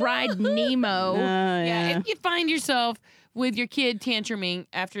can't ride Nemo. Yeah, if you find yourself with your kid tantruming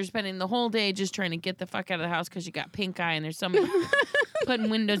after spending the whole day just trying to get the fuck out of the house because you got pink eye and there's somebody putting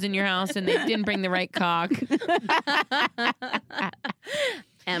windows in your house and they didn't bring the right cock.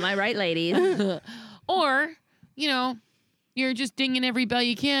 Am I right, ladies? Or, you're just dinging every bell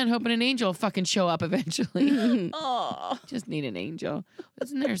you can, hoping an angel will fucking show up eventually. Oh. Just need an angel.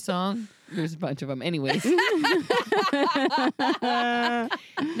 Isn't there a song? There's a bunch of them. Anyways. Know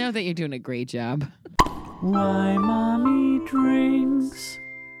that you're doing a great job. Why mommy drinks.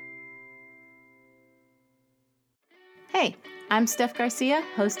 Hey, I'm Steph Garcia,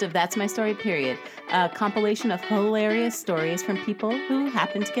 host of That's My Story Period, a compilation of hilarious stories from people who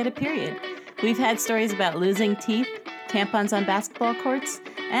happen to get a period. We've had stories about losing teeth, tampons on basketball courts,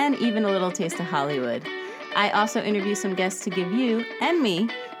 and even a little taste of Hollywood. I also interview some guests to give you, and me,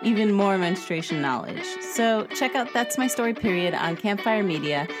 even more menstruation knowledge. So check out That's My Story Period on Campfire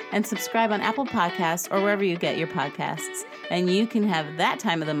Media and subscribe on Apple Podcasts or wherever you get your podcasts. And you can have that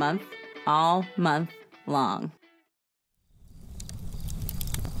time of the month all month long.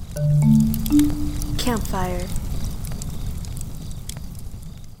 Campfire.